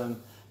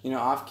fathom, you know,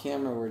 off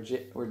camera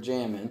we're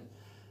jamming,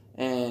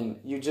 and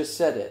you just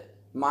said it.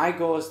 My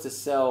goal is to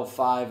sell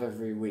 5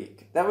 every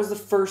week. That was the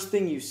first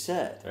thing you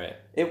said. Right.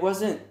 It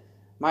wasn't,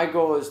 my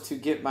goal is to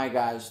get my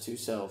guys to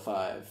sell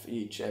 5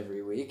 each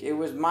every week. It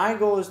was, my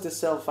goal is to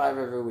sell 5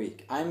 every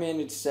week. I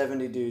manage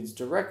 70 dudes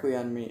directly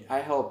on me. I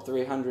help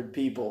 300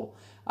 people.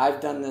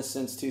 I've done this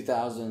since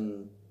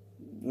 2009.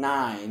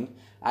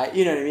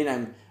 You know what I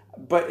mean?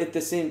 But at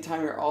the same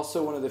time, you're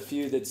also one of the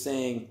few that's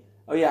saying,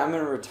 oh yeah, I'm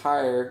going to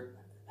retire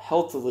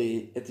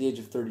healthily at the age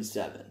of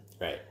 37.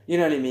 Right. You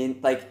know what I mean?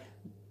 Like,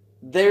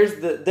 there's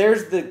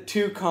the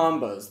two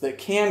combos that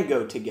can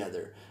go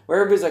together. Where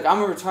everybody's like, I'm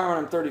going to retire when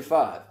I'm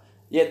 35.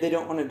 Yet they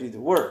don't want to do the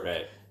work.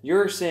 Right.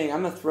 You're saying,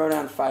 I'm going to throw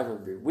down 5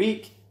 every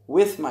week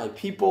with my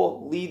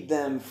people, lead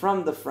them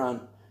from the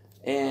front,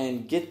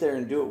 and get there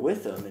and do it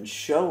with them and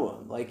show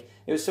them. Like,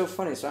 it was so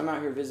funny. So I'm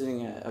out here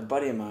visiting a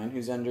buddy of mine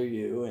who's under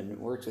you and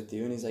works with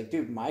you. And he's like,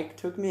 dude, Mike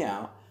took me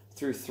out,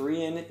 threw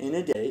 3 in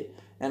a day.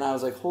 And I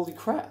was like, holy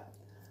crap.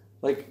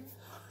 Like,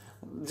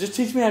 just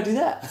teach me how to do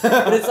that.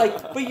 But it's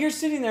like, but you're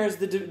sitting there as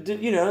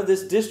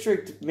this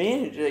district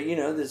manager,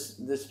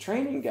 this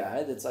training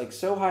guy that's like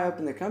so high up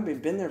in the company,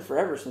 been there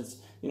forever since,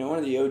 one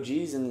of the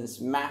OGs in this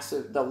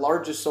massive, the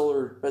largest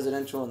solar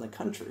residential in the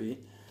country.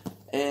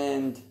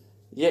 And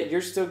yet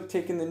you're still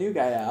taking the new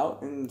guy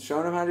out and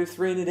showing him how to do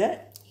 3 in a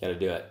day. You got to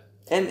do it.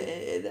 And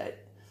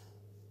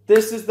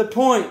this is the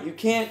point. You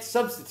can't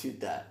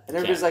substitute that. And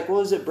everybody's like, well,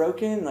 is it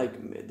broken?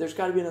 Like, there's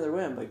got to be another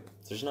way. I'm like,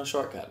 there's no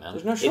shortcut, man.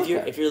 There's no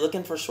shortcut. If you're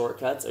looking for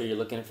shortcuts or you're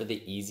looking for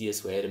the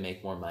easiest way to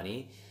make more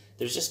money,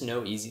 there's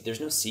no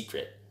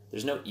secret.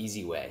 There's no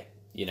easy way,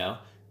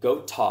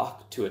 Go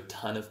talk to a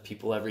ton of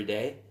people every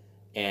day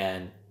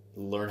and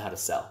learn how to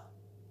sell.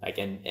 Like,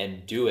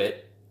 and do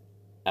it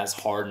as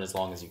hard and as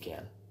long as you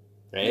can.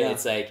 Right? Yeah.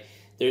 It's like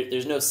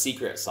there's no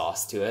secret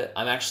sauce to it.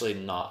 I'm actually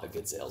not a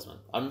good salesman.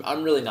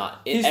 I'm really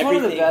not. He's one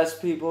of the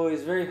best people.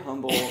 He's very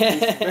humble.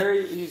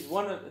 He's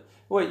one of...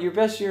 What, your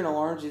best year in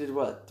alarms, you did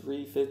what,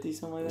 350,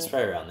 something like that? It's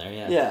probably around there,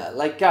 yeah. Yeah,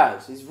 like,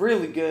 guys, he's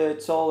really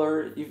good.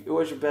 Solar, what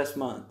was your best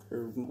month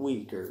or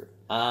week? Or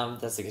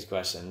that's a good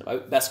question.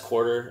 Best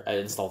quarter, I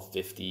installed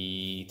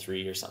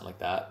 53 or something like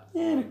that.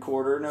 Yeah, in a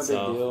quarter, no big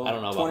deal. I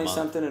don't know about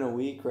 20-something in a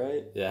week,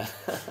 right? Yeah.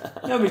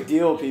 No big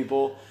deal,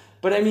 people.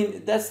 But, I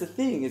mean, that's the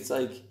thing. It's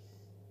like,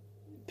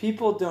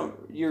 people don't...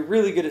 You're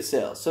really good at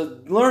sales,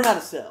 so learn how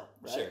to sell,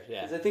 right? Sure,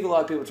 yeah. Because I think a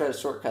lot of people try to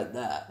shortcut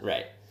that.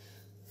 Right.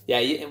 Yeah,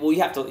 you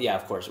have to,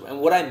 of course. And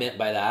what I meant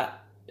by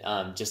that,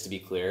 just to be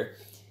clear,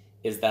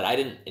 is that I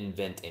didn't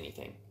invent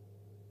anything.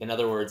 In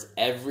other words,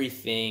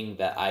 everything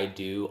that I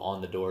do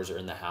on the doors or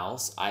in the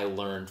house, I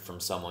learned from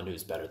someone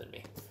who's better than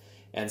me.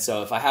 And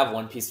so if I have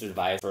one piece of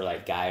advice for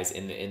like guys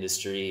in the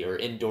industry or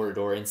in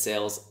door-to-door in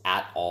sales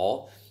at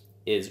all,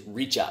 is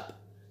reach up.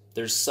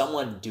 There's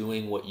someone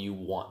doing what you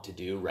want to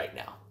do right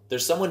now.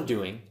 There's someone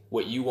doing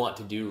what you want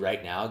to do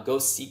right now. Go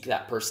seek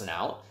that person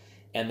out.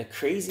 And the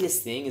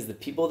craziest thing is the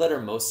people that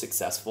are most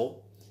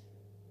successful,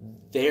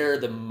 they're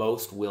the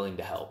most willing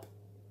to help.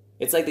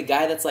 It's like the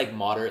guy that's like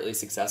moderately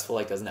successful,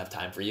 like doesn't have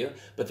time for you.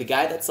 But the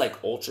guy that's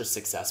like ultra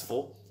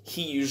successful,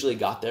 he usually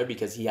got there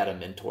because he had a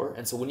mentor.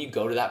 And so when you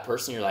go to that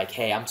person, you're like,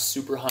 hey, I'm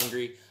super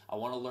hungry. I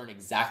want to learn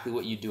exactly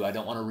what you do. I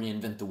don't want to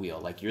reinvent the wheel.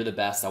 Like, you're the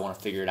best. I want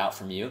to figure it out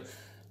from you.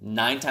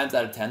 9 times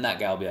out of 10, that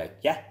guy will be like,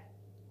 yeah,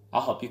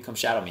 I'll help you. Come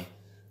shadow me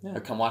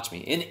or come watch me.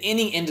 In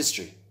any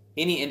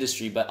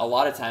industry, but a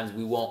lot of times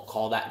we won't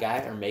call that guy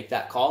or make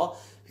that call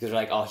because we're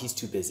like, oh, he's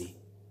too busy.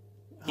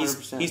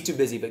 He's too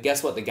busy. But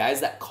guess what? The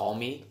guys that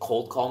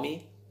cold call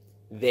me,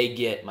 they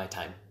get my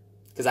time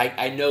because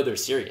I know they're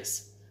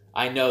serious.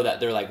 I know that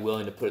they're like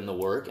willing to put in the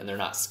work and they're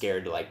not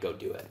scared to like go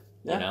do it.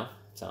 Yeah.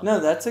 So no,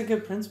 that's a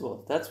good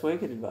principle. That's way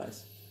good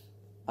advice.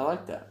 I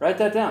like that. Write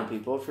that down,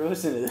 people. If you're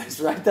listening to this,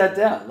 write that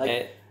down.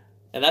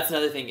 And that's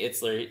another thing.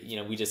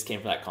 Itzler, we just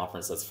came from that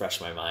conference, so it's fresh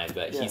in my mind.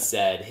 But he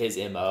said his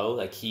MO,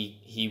 like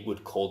he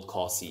would cold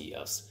call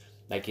CEOs.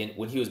 Like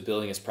when he was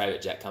building his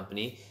private jet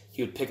company,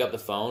 he would pick up the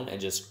phone and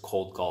just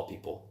cold call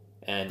people.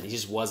 And he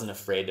just wasn't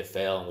afraid to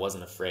fail and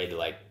wasn't afraid to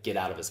like get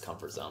out of his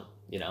comfort zone.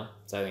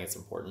 So I think it's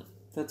important.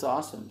 That's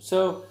awesome.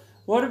 So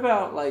what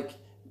about like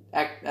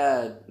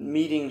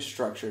meeting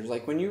structures?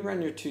 Like when you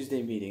run your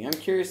Tuesday meeting, I'm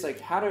curious like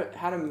how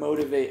to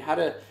motivate, how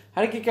to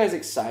get guys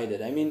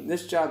excited. I mean,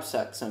 this job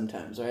sucks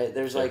sometimes, right?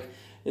 There's like,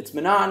 it's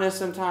monotonous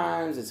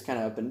sometimes, it's kind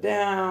of up and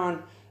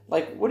down.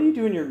 Like, what do you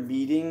do in your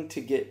meeting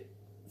to get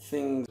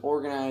things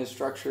organized,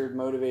 structured,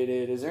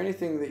 motivated? Is there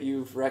anything that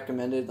you've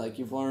recommended, like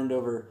you've learned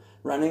over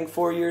running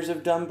 4 years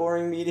of dumb,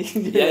 boring meetings?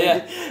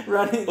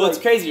 Running, well, it's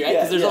crazy, right?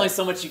 Because there's only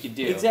so much you can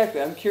do.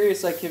 Exactly. I'm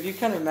curious, like, have you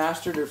kind of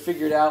mastered or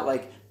figured out,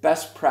 like,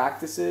 best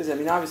practices? I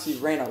mean, obviously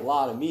you've ran a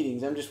lot of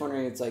meetings. I'm just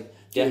wondering, it's like,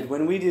 dude,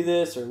 when we do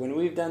this or when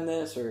we've done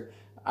this or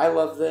I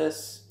love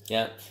this.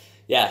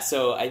 Yeah.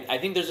 So I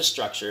think there's a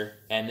structure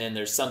and then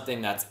there's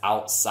something that's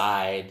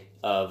outside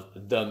of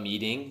the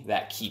meeting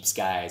that keeps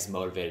guys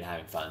motivated and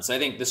having fun. So I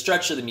think the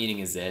structure of the meeting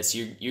is this.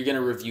 You're going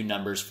to review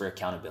numbers for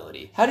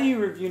accountability. How do you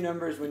review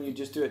numbers when you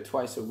just do it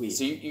twice a week?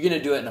 So you're going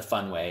to do it in a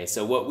fun way.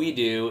 So what we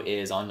do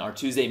is on our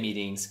Tuesday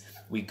meetings,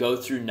 we go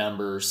through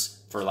numbers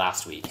for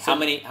last week. How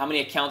many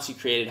accounts you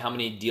created, how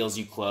many deals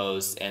you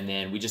closed, and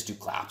then we just do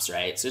claps,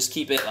 right? So just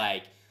keep it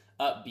like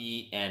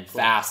upbeat and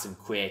fast and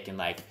quick and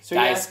like so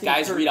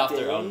guys read off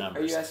their own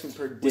numbers. Are you asking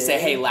per day? We say,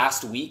 hey,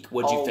 last week,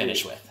 what'd you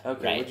finish with?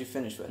 Okay, right? What'd you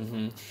finish with?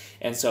 Mm-hmm.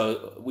 And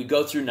so we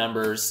go through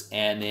numbers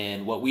and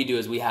then what we do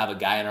is we have a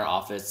guy in our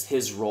office.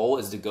 His role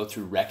is to go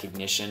through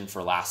recognition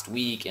for last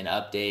week and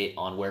update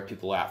on where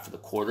people are at for the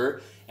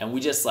quarter. And we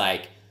just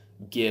like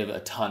give a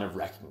ton of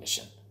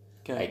recognition.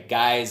 Okay. Like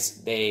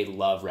guys, they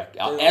love They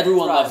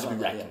everyone thrive loves to be on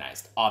that, yeah.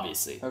 recognized,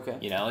 obviously. Okay.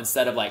 You know,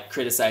 instead of like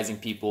criticizing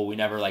people, we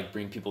never like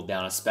bring people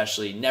down,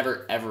 especially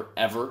never, ever,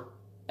 ever,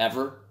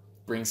 ever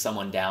bring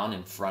someone down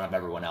in front of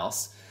everyone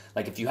else.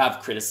 Like if you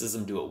have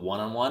criticism, do it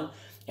one-on-one.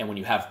 And when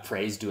you have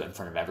praise, do it in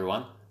front of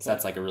everyone. So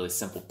that's like a really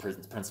simple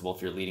principle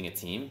if you're leading a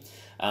team.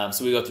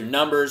 So we go through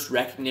numbers,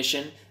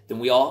 recognition. Then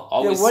we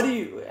always. Yeah, what do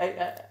you?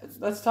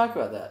 Let's talk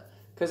about that,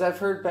 because I've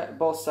heard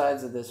both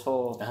sides of this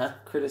whole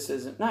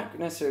criticism. Not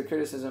necessarily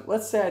criticism.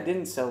 Let's say I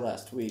didn't sell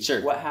last week.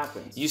 Sure. What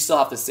happens? You still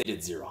have to say you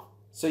did 0.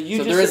 So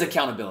there is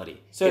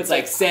accountability. So it's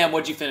like Sam,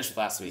 what'd you finish with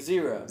last week?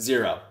 0.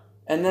 0.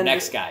 And then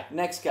next guy.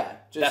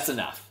 That's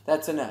enough.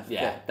 That's enough.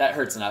 Yeah, okay. That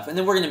hurts enough. And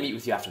then we're gonna meet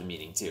with you after the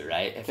meeting too,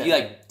 right? If you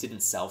like didn't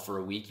sell for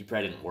a week, you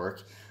probably didn't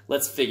work.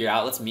 Let's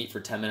meet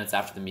for 10 minutes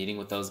after the meeting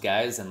with those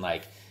guys and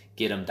like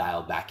get them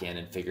dialed back in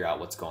and figure out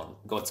what's going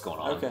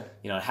on. Okay.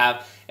 You know,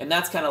 and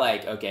that's kind of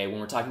like, okay, when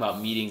we're talking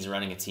about meetings and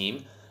running a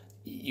team,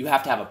 you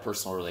have to have a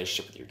personal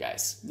relationship with your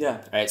guys. Yeah.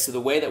 All right. So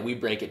the way that we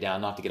break it down,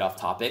 not to get off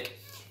topic,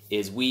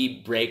 is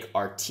we break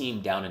our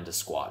team down into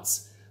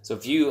squads. So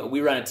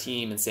we run a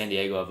team in San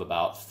Diego of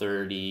about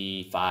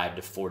 35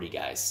 to 40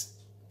 guys.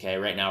 Okay,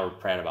 right now we're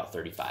probably at about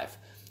 35.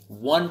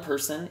 One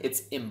person,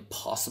 it's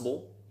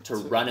impossible to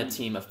run a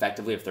team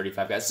effectively of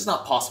 35 guys. It's just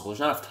not possible. There's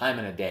not enough time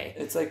in a day.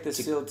 It's like the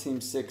SEAL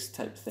Team 6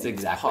 type thing. It's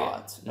exactly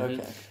pods.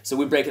 Mm-hmm. Okay. So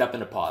we break it up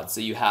into pods. So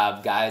you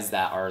have guys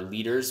that are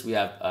leaders. We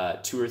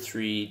have 2 or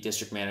 3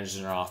 district managers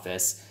in our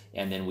office,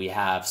 and then we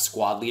have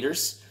squad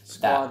leaders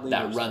that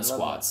run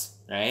squads.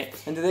 Right?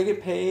 And do they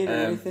get paid or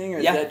anything, or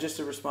is that just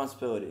a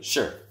responsibility?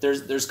 Sure.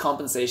 There's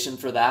compensation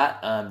for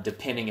that,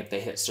 depending if they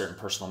hit certain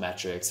personal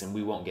metrics, and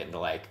we won't get into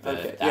like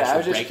the I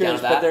was just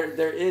curious, but that.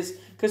 there is,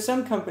 because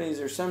some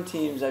companies or some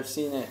teams I've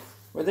seen it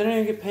where they don't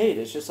even get paid.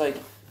 It's just like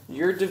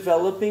you're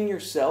developing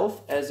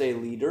yourself as a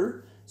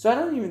leader. So I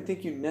don't even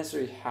think you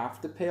necessarily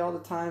have to pay all the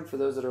time for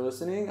those that are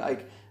listening.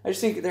 Like I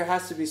just think there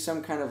has to be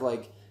some kind of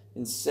like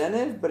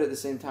incentive, but at the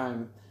same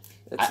time,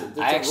 that's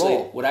a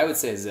role. What I would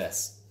say is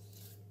this.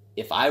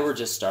 If I were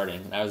just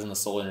starting, I was in the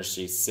solar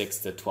industry 6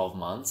 to 12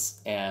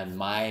 months, and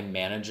my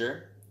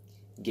manager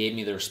gave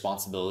me the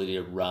responsibility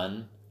to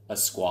run a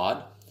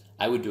squad,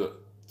 I would do it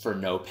for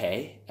no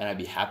pay, and I'd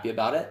be happy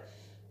about it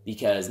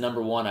because,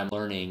 number one, I'm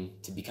learning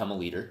to become a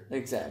leader.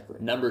 Exactly.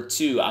 Number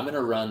two, I'm going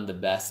to run the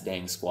best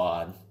dang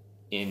squad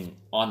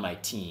on my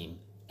team,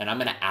 and I'm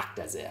going to act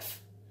as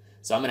if.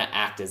 So I'm going to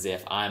act as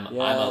if I'm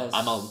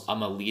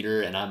a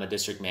leader and I'm a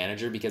district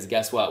manager, because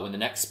guess what? When the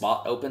next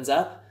spot opens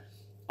up,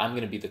 I'm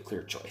going to be the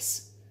clear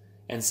choice.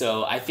 And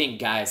so I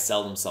think guys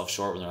sell themselves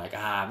short when they're like,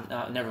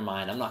 never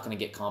mind. I'm not going to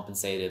get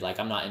compensated.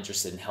 Like, I'm not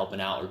interested in helping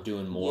out or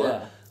doing more.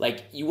 Yeah.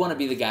 Like, you want to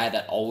be the guy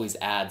that always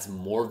adds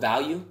more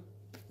value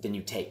than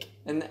you take.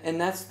 And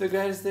that's the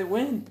guys that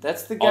win.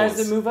 That's the guys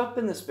that move up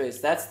in the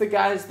space. That's the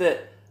guys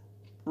that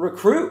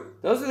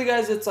recruit. Those are the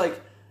guys that's like,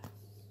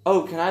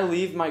 oh, can I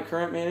leave my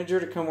current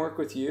manager to come work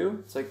with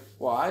you? It's like,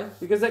 why?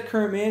 Because that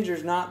current manager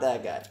is not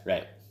that guy.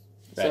 Right.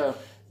 So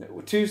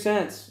 2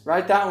 cents.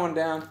 Write that one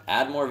down.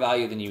 Add more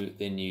value than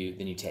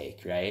you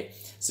take, right?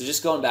 So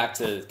just going back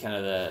to kind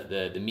of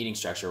the meeting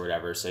structure or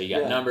whatever. So you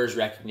got numbers,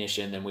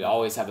 recognition, then we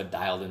always have a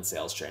dialed in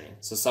sales training.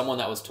 So someone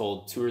that was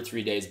told 2 or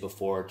 3 days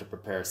before to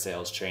prepare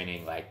sales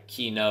training, like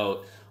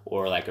keynote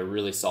or like a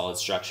really solid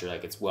structure,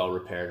 like it's well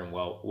prepared and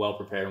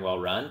well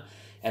run.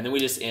 And then we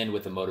just end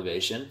with the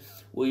motivation.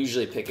 We'll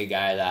usually pick a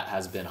guy that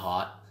has been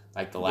hot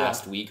like the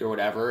last week or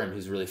whatever and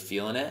who's really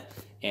feeling it,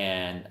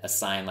 and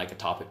assign like a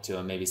topic to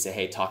him. Maybe say,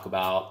 hey, talk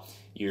about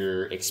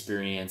your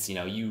experience. You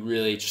know, you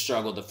really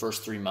struggled the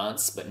first 3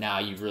 months, but now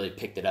you've really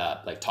picked it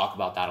up. Like, talk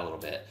about that a little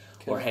bit.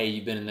 Okay. Or, hey,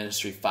 you've been in the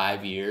industry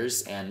 5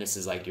 years and this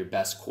is like your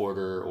best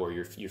quarter, or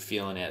you're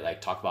feeling it.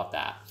 Like, talk about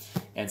that.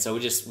 And so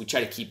we try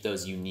to keep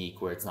those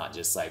unique, where it's not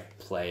just like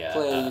play a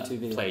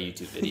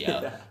YouTube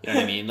video. Yeah. You know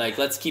what I mean? Like,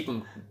 let's keep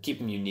them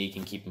unique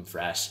and keep them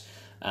fresh.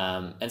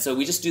 And so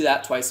we just do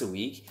that twice a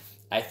week.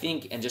 I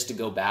think, and just to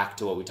go back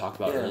to what we talked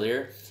about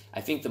earlier, I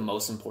think the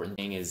most important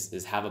thing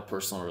is have a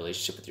personal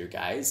relationship with your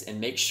guys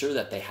and make sure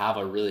that they have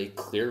a really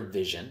clear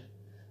vision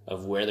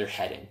of where they're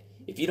heading.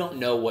 If you don't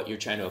know what you're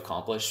trying to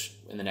accomplish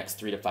in the next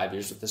 3 to 5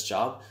 years with this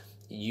job,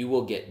 you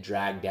will get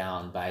dragged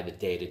down by the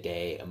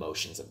day-to-day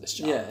emotions of this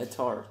job. Yeah, it's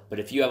hard. But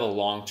if you have a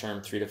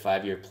long-term 3 to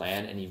 5 year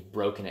plan and you've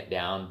broken it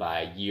down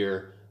by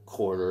year,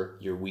 quarter,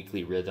 your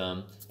weekly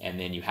rhythm, and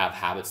then you have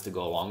habits to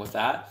go along with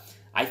that,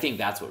 I think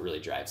that's what really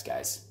drives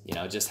guys, you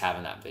know, just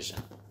having that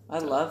vision. I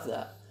love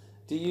that.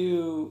 Do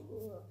you,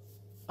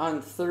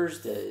 on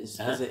Thursdays,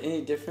 is it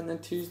any different than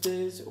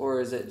Tuesdays,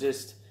 or is it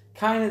just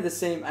kind of the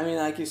same? I mean,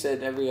 like you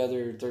said, every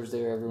other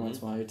Thursday or every once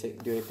in a while you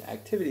do an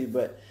activity,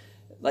 but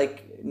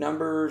like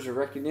numbers or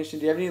recognition,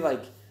 do you have any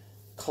like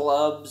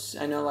clubs?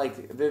 I know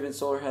like Vivint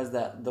Solar has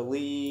the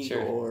league,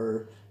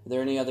 or are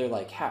there any other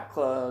like hat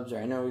clubs? Or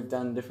I know we've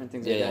done different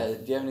things like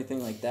that. Do you have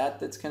anything like that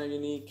that's kind of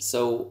unique?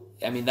 So,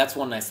 I mean, that's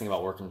one nice thing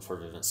about working for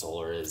Vivint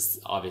Solar is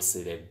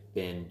obviously they've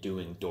been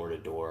doing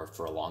door-to-door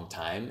for a long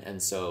time.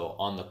 And so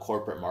on the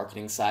corporate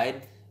marketing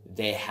side,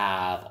 they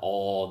have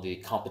all the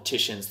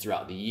competitions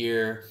throughout the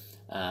year.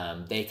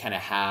 they kind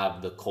of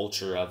have the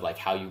culture of like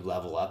how you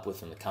level up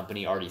within the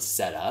company already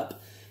set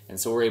up. And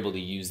so we're able to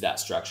use that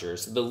structure.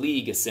 So the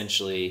league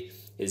essentially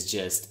is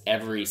just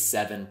every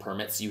 7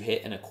 permits you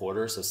hit in a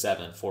quarter, so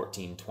 7,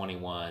 14,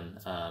 21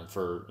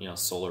 for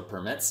solar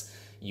permits,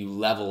 you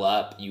level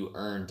up, you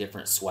earn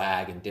different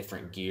swag and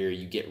different gear,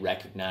 you get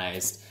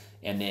recognized,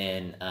 and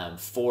then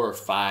 4 or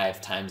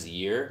 5 times a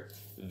year,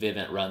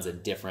 Vivint runs a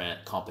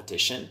different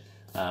competition.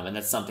 And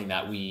that's something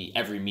that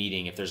every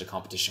meeting, if there's a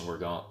competition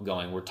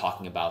we're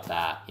talking about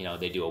that.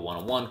 They do a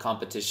 1-on-1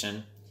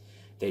 competition,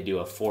 they do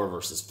a 4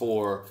 versus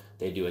 4,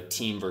 they do a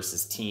team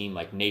versus team,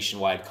 like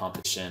nationwide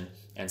competition.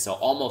 And so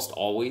almost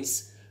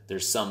always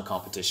there's some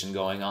competition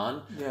going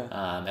on.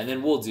 Yeah. And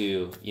then we'll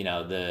do,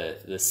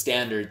 the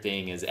standard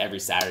thing is every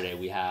Saturday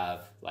we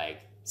have like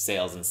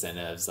sales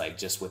incentives, like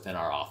just within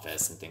our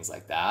office and things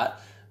like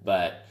that.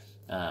 But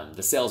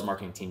the sales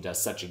marketing team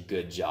does such a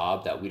good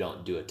job that we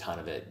don't do a ton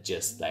of it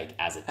just like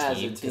as a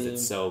team because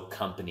it's so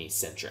company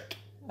centric.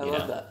 I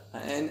love that.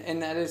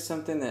 And that is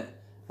something that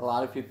a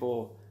lot of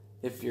people,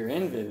 if you're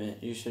in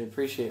Vivint, you should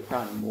appreciate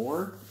probably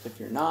more. If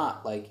you're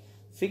not, like,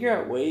 figure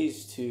out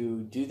ways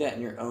to do that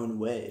in your own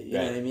way. You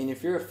know what I mean?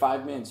 If you're a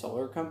 5-man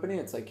solar company,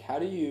 it's like, how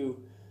do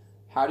you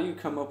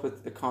come up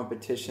with a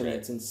competition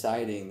that's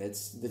inciting,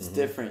 that's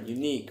different,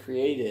 unique,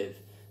 creative,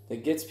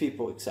 that gets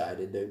people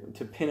excited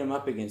to pin them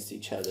up against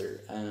each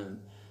other?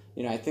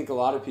 I think a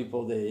lot of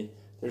people, they're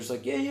just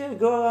like,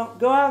 go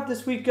out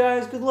this week,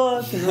 guys. Good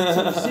luck.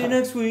 And see you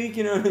next week.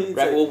 You know what I mean?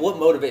 Right. Well, what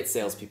motivates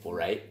salespeople,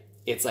 right?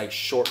 It's like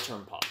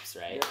short-term pops,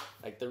 right? Yep.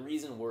 Like the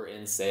reason we're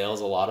in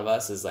sales, a lot of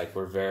us, is like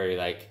we're very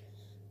like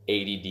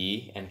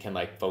ADD and can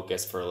like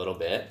focus for a little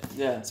bit.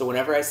 Yeah. So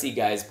whenever I see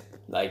guys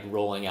like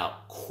rolling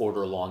out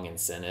quarter-long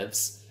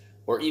incentives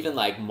or even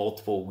like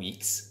multiple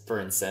weeks for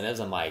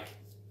incentives, I'm like,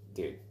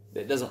 dude,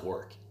 it doesn't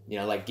work.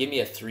 Like give me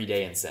a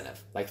 3-day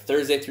incentive, like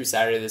Thursday through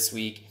Saturday this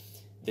week.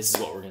 This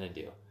is what we're gonna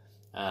do,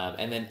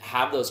 and then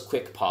have those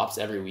quick pops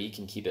every week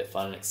and keep it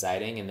fun and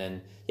exciting. And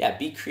then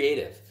be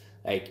creative,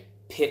 like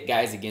pit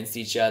guys against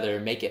each other,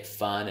 make it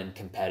fun and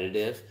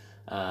competitive.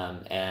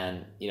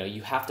 And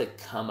you have to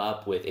come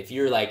up with, if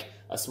you're like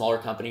a smaller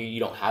company,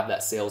 you don't have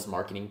that sales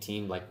marketing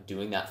team like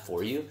doing that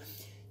for you.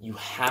 You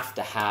have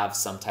to have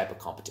some type of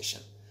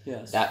competition.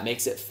 Yes. That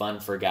makes it fun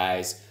for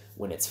guys.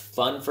 When it's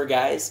fun for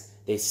guys,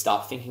 they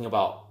stop thinking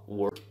about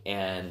work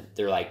and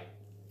they're like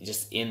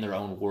just in their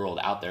own world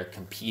out there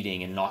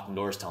competing and knocking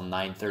doors till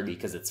 9:30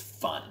 because it's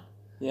fun.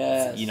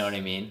 Yes. You know what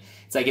I mean?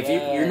 It's like if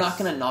you're not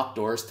gonna knock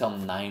doors till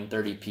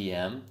 9:30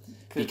 p.m.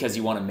 because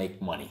you want to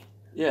make money.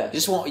 Yeah.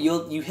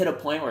 You hit a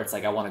point where it's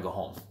like I want to go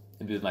home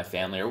and be with my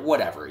family or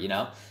whatever,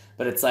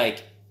 But it's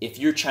like if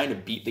you're trying to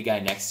beat the guy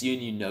next to you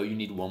and you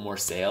need one more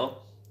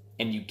sale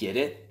and you get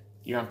it,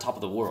 you're on top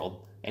of the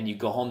world. And you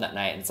go home that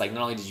night and it's like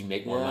not only did you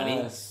make more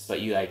money,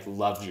 but you like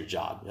loved your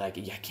job. You're like,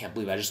 I can't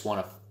believe I just want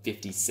a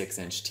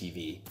 56-inch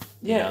TV.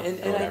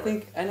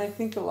 And I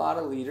think a lot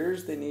of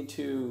leaders, they need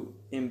to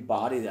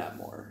embody that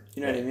more.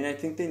 You know what I mean? I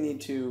think they need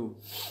to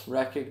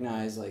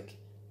recognize, like,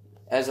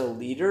 as a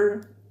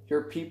leader,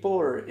 your people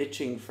are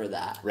itching for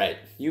that. Right.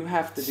 You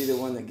have to be the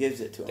one that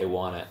gives it to them. They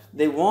want it.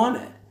 They want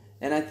it.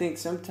 And I think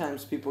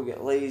sometimes people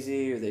get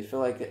lazy or they feel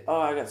like,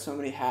 I got so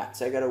many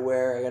hats I got to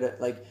wear.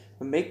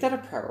 But make that a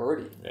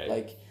priority.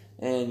 Right.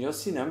 And you'll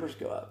see numbers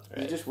go up.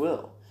 Right. You just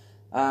will.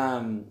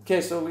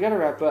 Okay, so we got to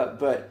wrap up.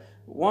 But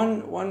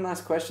one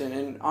last question.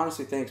 And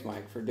honestly, thanks,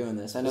 Mike, for doing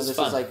this. I know this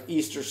is like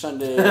Easter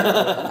Sunday. And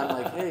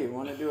I'm like, hey, you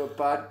want to do a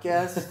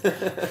podcast?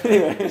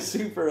 Anyway,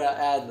 super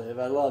ad-lib.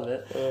 I love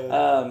it.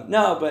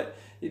 No, but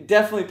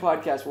definitely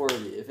podcast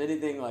worthy. If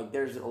anything, like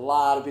there's a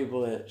lot of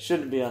people that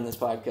shouldn't be on this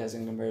podcast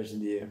in comparison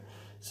to you.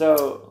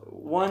 So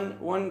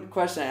one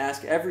question I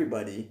ask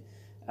everybody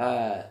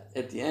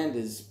at the end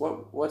is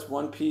what's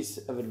one piece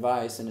of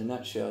advice in a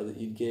nutshell that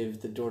you'd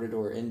give the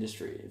door-to-door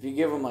industry? If you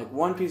give them like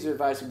one piece of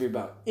advice, it would be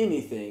about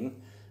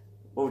anything,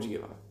 what would you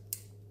give them?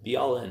 Be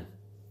all in.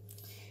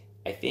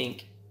 I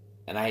think,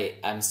 and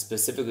I'm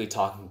specifically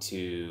talking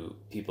to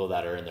people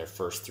that are in their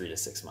first 3 to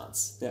 6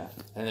 months. Yeah.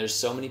 And there's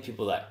so many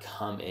people that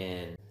come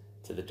in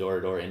to the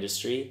door-to-door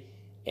industry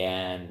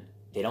and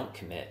they don't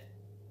commit.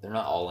 They're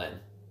not all in.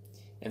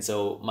 And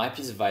so my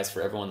piece of advice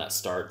for everyone that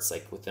starts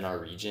like within our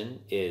region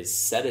is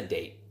set a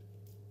date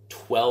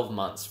 12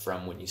 months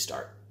from when you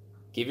start.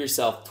 Give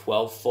yourself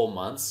 12 full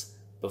months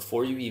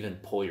before you even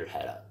pull your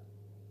head up.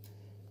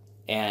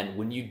 And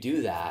when you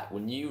do that,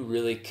 when you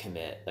really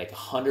commit like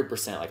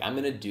 100%, like I'm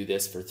going to do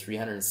this for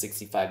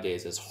 365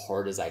 days as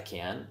hard as I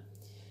can.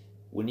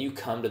 When you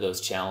come to those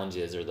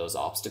challenges or those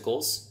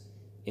obstacles,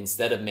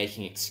 instead of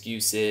making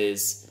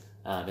excuses,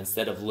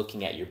 instead of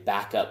looking at your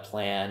backup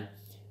plan,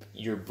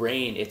 your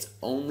brain, its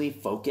only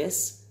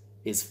focus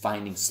is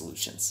finding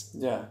solutions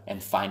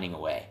and finding a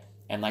way.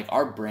 And like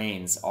our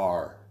brains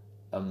are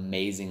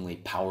amazingly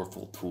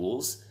powerful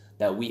tools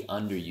that we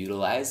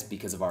underutilize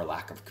because of our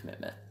lack of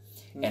commitment.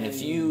 And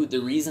the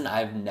reason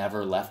I've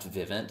never left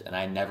Vivint and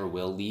I never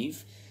will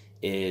leave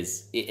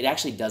is it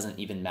actually doesn't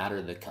even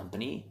matter the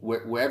company.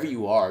 Wherever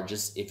you are,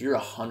 just if you're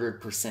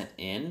 100%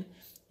 in,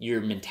 your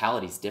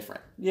mentality's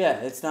different. Yeah,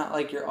 it's not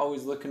like you're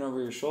always looking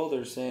over your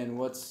shoulder saying,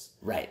 what's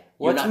You're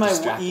my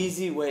distracted.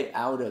 easy way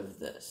out of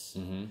this?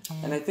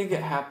 Mm-hmm. And I think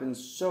it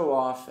happens so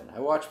often. I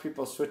watch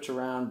people switch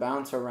around,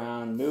 bounce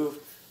around, move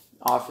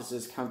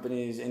offices,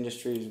 companies,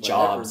 industries,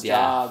 whatever,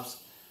 jobs,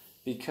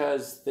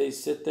 because they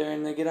sit there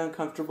and they get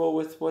uncomfortable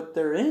with what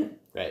they're in.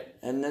 Right.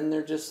 And then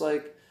they're just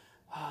like,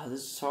 oh,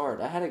 this is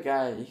hard. I had a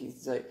guy,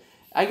 he's like,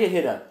 I get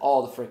hit up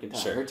all the freaking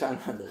time. Sure. We're talking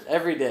about this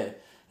every day.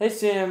 Hey,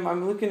 Sam,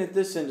 I'm looking at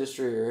this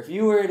industry. Or if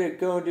you were to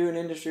go do an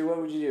industry, what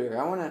would you do? Or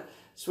I want to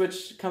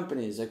switch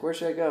companies. Like, where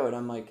should I go? And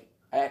I'm like,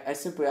 I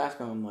simply ask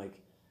him, I'm like,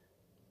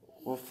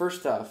 well,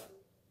 first off,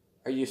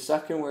 are you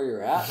sucking where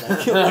you're at?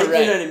 Like, you know what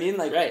I mean?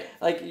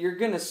 Like you're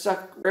going to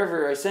suck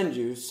wherever I send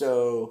you.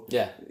 So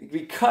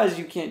because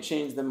you can't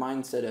change the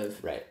mindset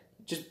of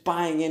just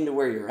buying into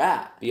where you're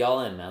at. Be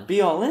all in, man.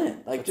 Be all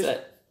in. Like, That's just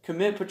it.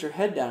 commit, put your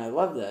head down. I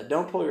love that.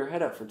 Don't pull your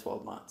head up for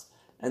 12 months.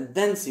 And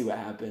then see what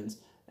happens.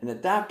 And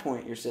at that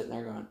point, you're sitting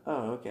there going,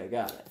 oh, okay, I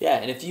got it. Yeah,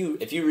 and if you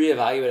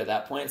reevaluate at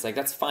that point, it's like,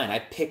 that's fine. I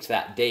picked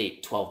that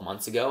date 12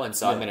 months ago, and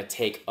so I'm going to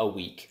take a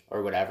week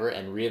or whatever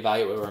and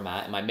reevaluate where I'm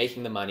at. Am I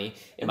making the money?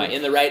 Am I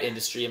in the right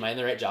industry? Am I in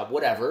the right job?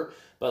 Whatever.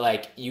 But,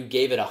 like, you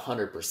gave it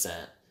 100%.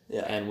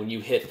 Yeah. And when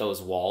you hit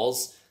those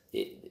walls,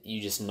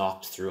 you just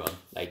knocked through them.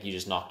 Like, you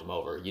just knocked them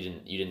over. You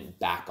didn't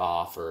back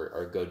off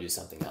or go do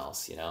something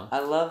else, you know?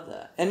 I love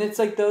that. And it's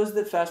like those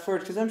that fast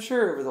forward, because I'm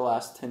sure over the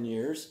last 10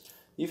 years,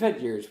 you've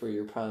had years where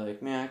you're probably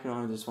like, man, I can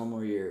only do this one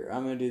more year.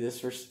 I'm going to do this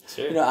for,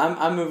 you know,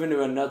 I'm moving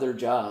to another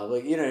job.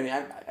 Like, you know what I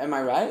mean? Am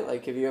I right?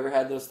 Like, have you ever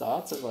had those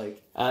thoughts of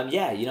like...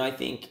 Yeah, you know, I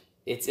think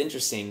it's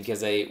interesting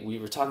because we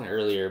were talking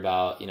earlier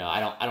about, you know, I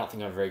don't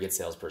think I'm a very good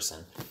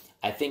salesperson.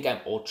 I think I'm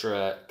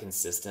ultra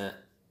consistent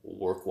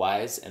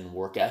work-wise and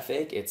work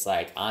ethic. It's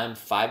like I'm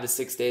 5 to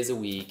 6 days a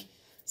week,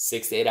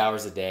 6 to 8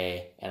 hours a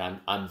day, and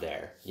I'm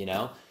there, you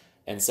know?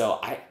 And so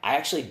I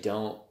actually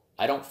don't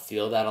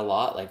feel that a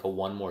lot, like a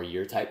one more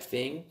year type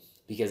thing,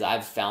 because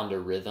I've found a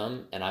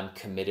rhythm and I'm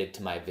committed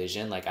to my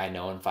vision. Like, I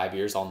know in 5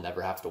 years I'll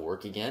never have to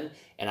work again,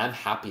 and I'm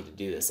happy to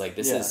do this. Like,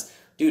 this is,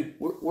 dude,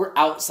 we're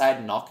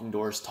outside knocking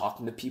doors,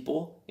 talking to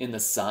people in the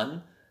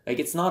sun. Like,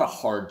 it's not a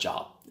hard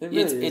job.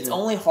 It's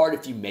only hard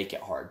if you make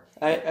it hard.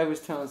 I was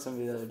telling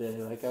somebody the other day,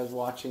 like, I was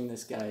watching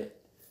this guy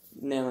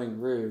nailing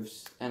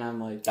roofs, and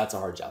I'm like... That's a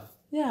hard job.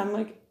 Yeah, I'm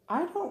like,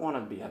 I don't want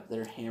to be up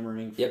there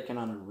hammering freaking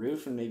on a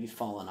roof and maybe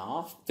falling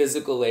off.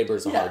 Physical labor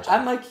is a hard job.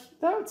 I'm like,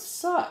 that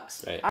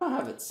sucks. Right. I don't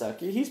have it suck.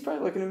 He's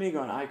probably looking at me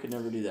going, I could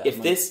never do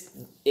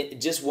that.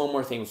 Just one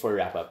more thing before we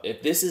wrap up.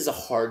 If this is a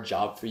hard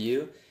job for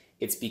you,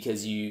 it's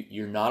because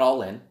you're not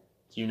all in.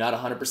 You're not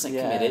 100%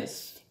 committed.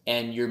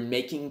 And you're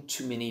making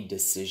too many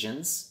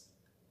decisions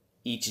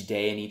each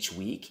day and each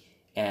week.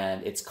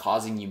 And it's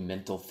causing you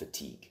mental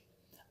fatigue.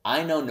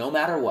 I know no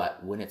matter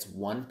what, when it's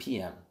 1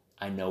 p.m.,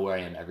 I know where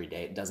I am every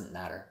day. It doesn't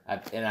matter.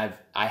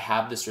 I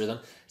have this rhythm.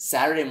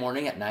 Saturday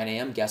morning at 9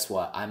 a.m., guess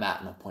what? I'm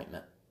at an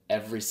appointment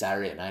every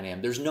Saturday at 9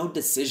 a.m. There's no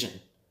decision.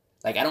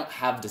 Like, I don't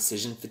have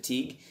decision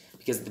fatigue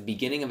because at the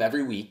beginning of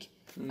every week,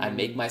 I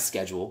make my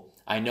schedule.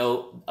 I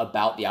know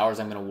about the hours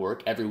I'm going to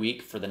work every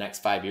week for the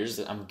next 5 years.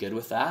 I'm good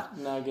with that.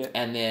 Nugget.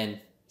 And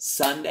then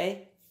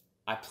Sunday,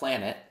 I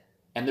plan it.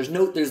 And there's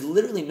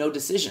literally no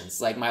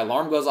decisions. Like, my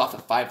alarm goes off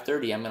at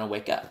 5:30, I'm going to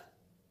wake up.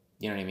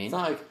 You know what I mean? It's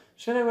not like,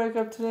 should I wake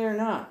up today or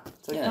not?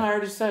 It's like, no, I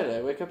already decided.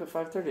 I wake up at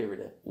 5:30 every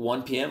day.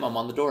 1 p.m., I'm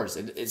on the doors.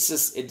 It's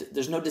just,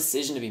 there's no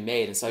decision to be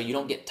made. And so you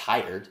don't get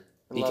tired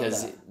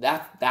because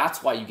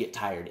that's why you get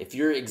tired. If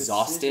you're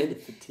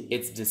exhausted,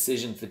 it's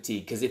decision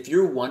fatigue. Because if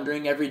you're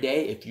wondering every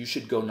day if you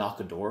should go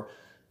knock a door,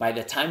 by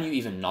the time you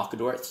even knock a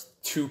door, it's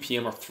 2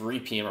 p.m. or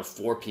 3 p.m. or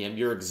 4 p.m.,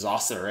 you're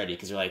exhausted already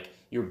because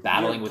you're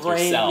battling with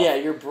yourself. Yeah,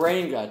 your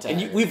brain got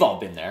tired. And we've all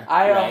been there.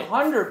 I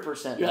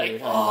 100%. You're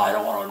like, I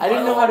don't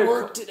want to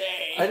work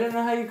today. I didn't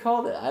know how you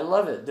called it. I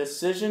love it.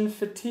 Decision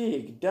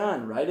fatigue.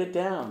 Done. Write it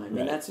down. I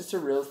mean, that's just a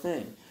real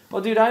thing.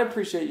 Well, dude, I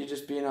appreciate you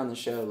just being on the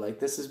show. Like,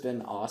 this has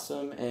been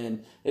awesome.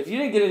 And if you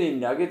didn't get any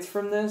nuggets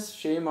from this,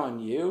 shame on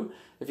you.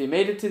 If you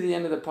made it to the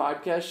end of the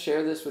podcast,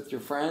 share this with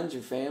your friends,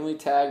 your family.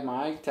 Tag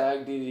Mike.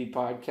 Tag DDD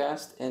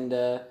Podcast. And,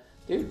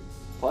 dude,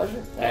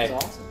 pleasure. That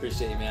was awesome.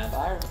 Appreciate you, man.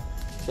 Bye.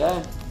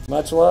 Okay.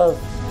 Much love.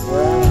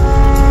 We're out.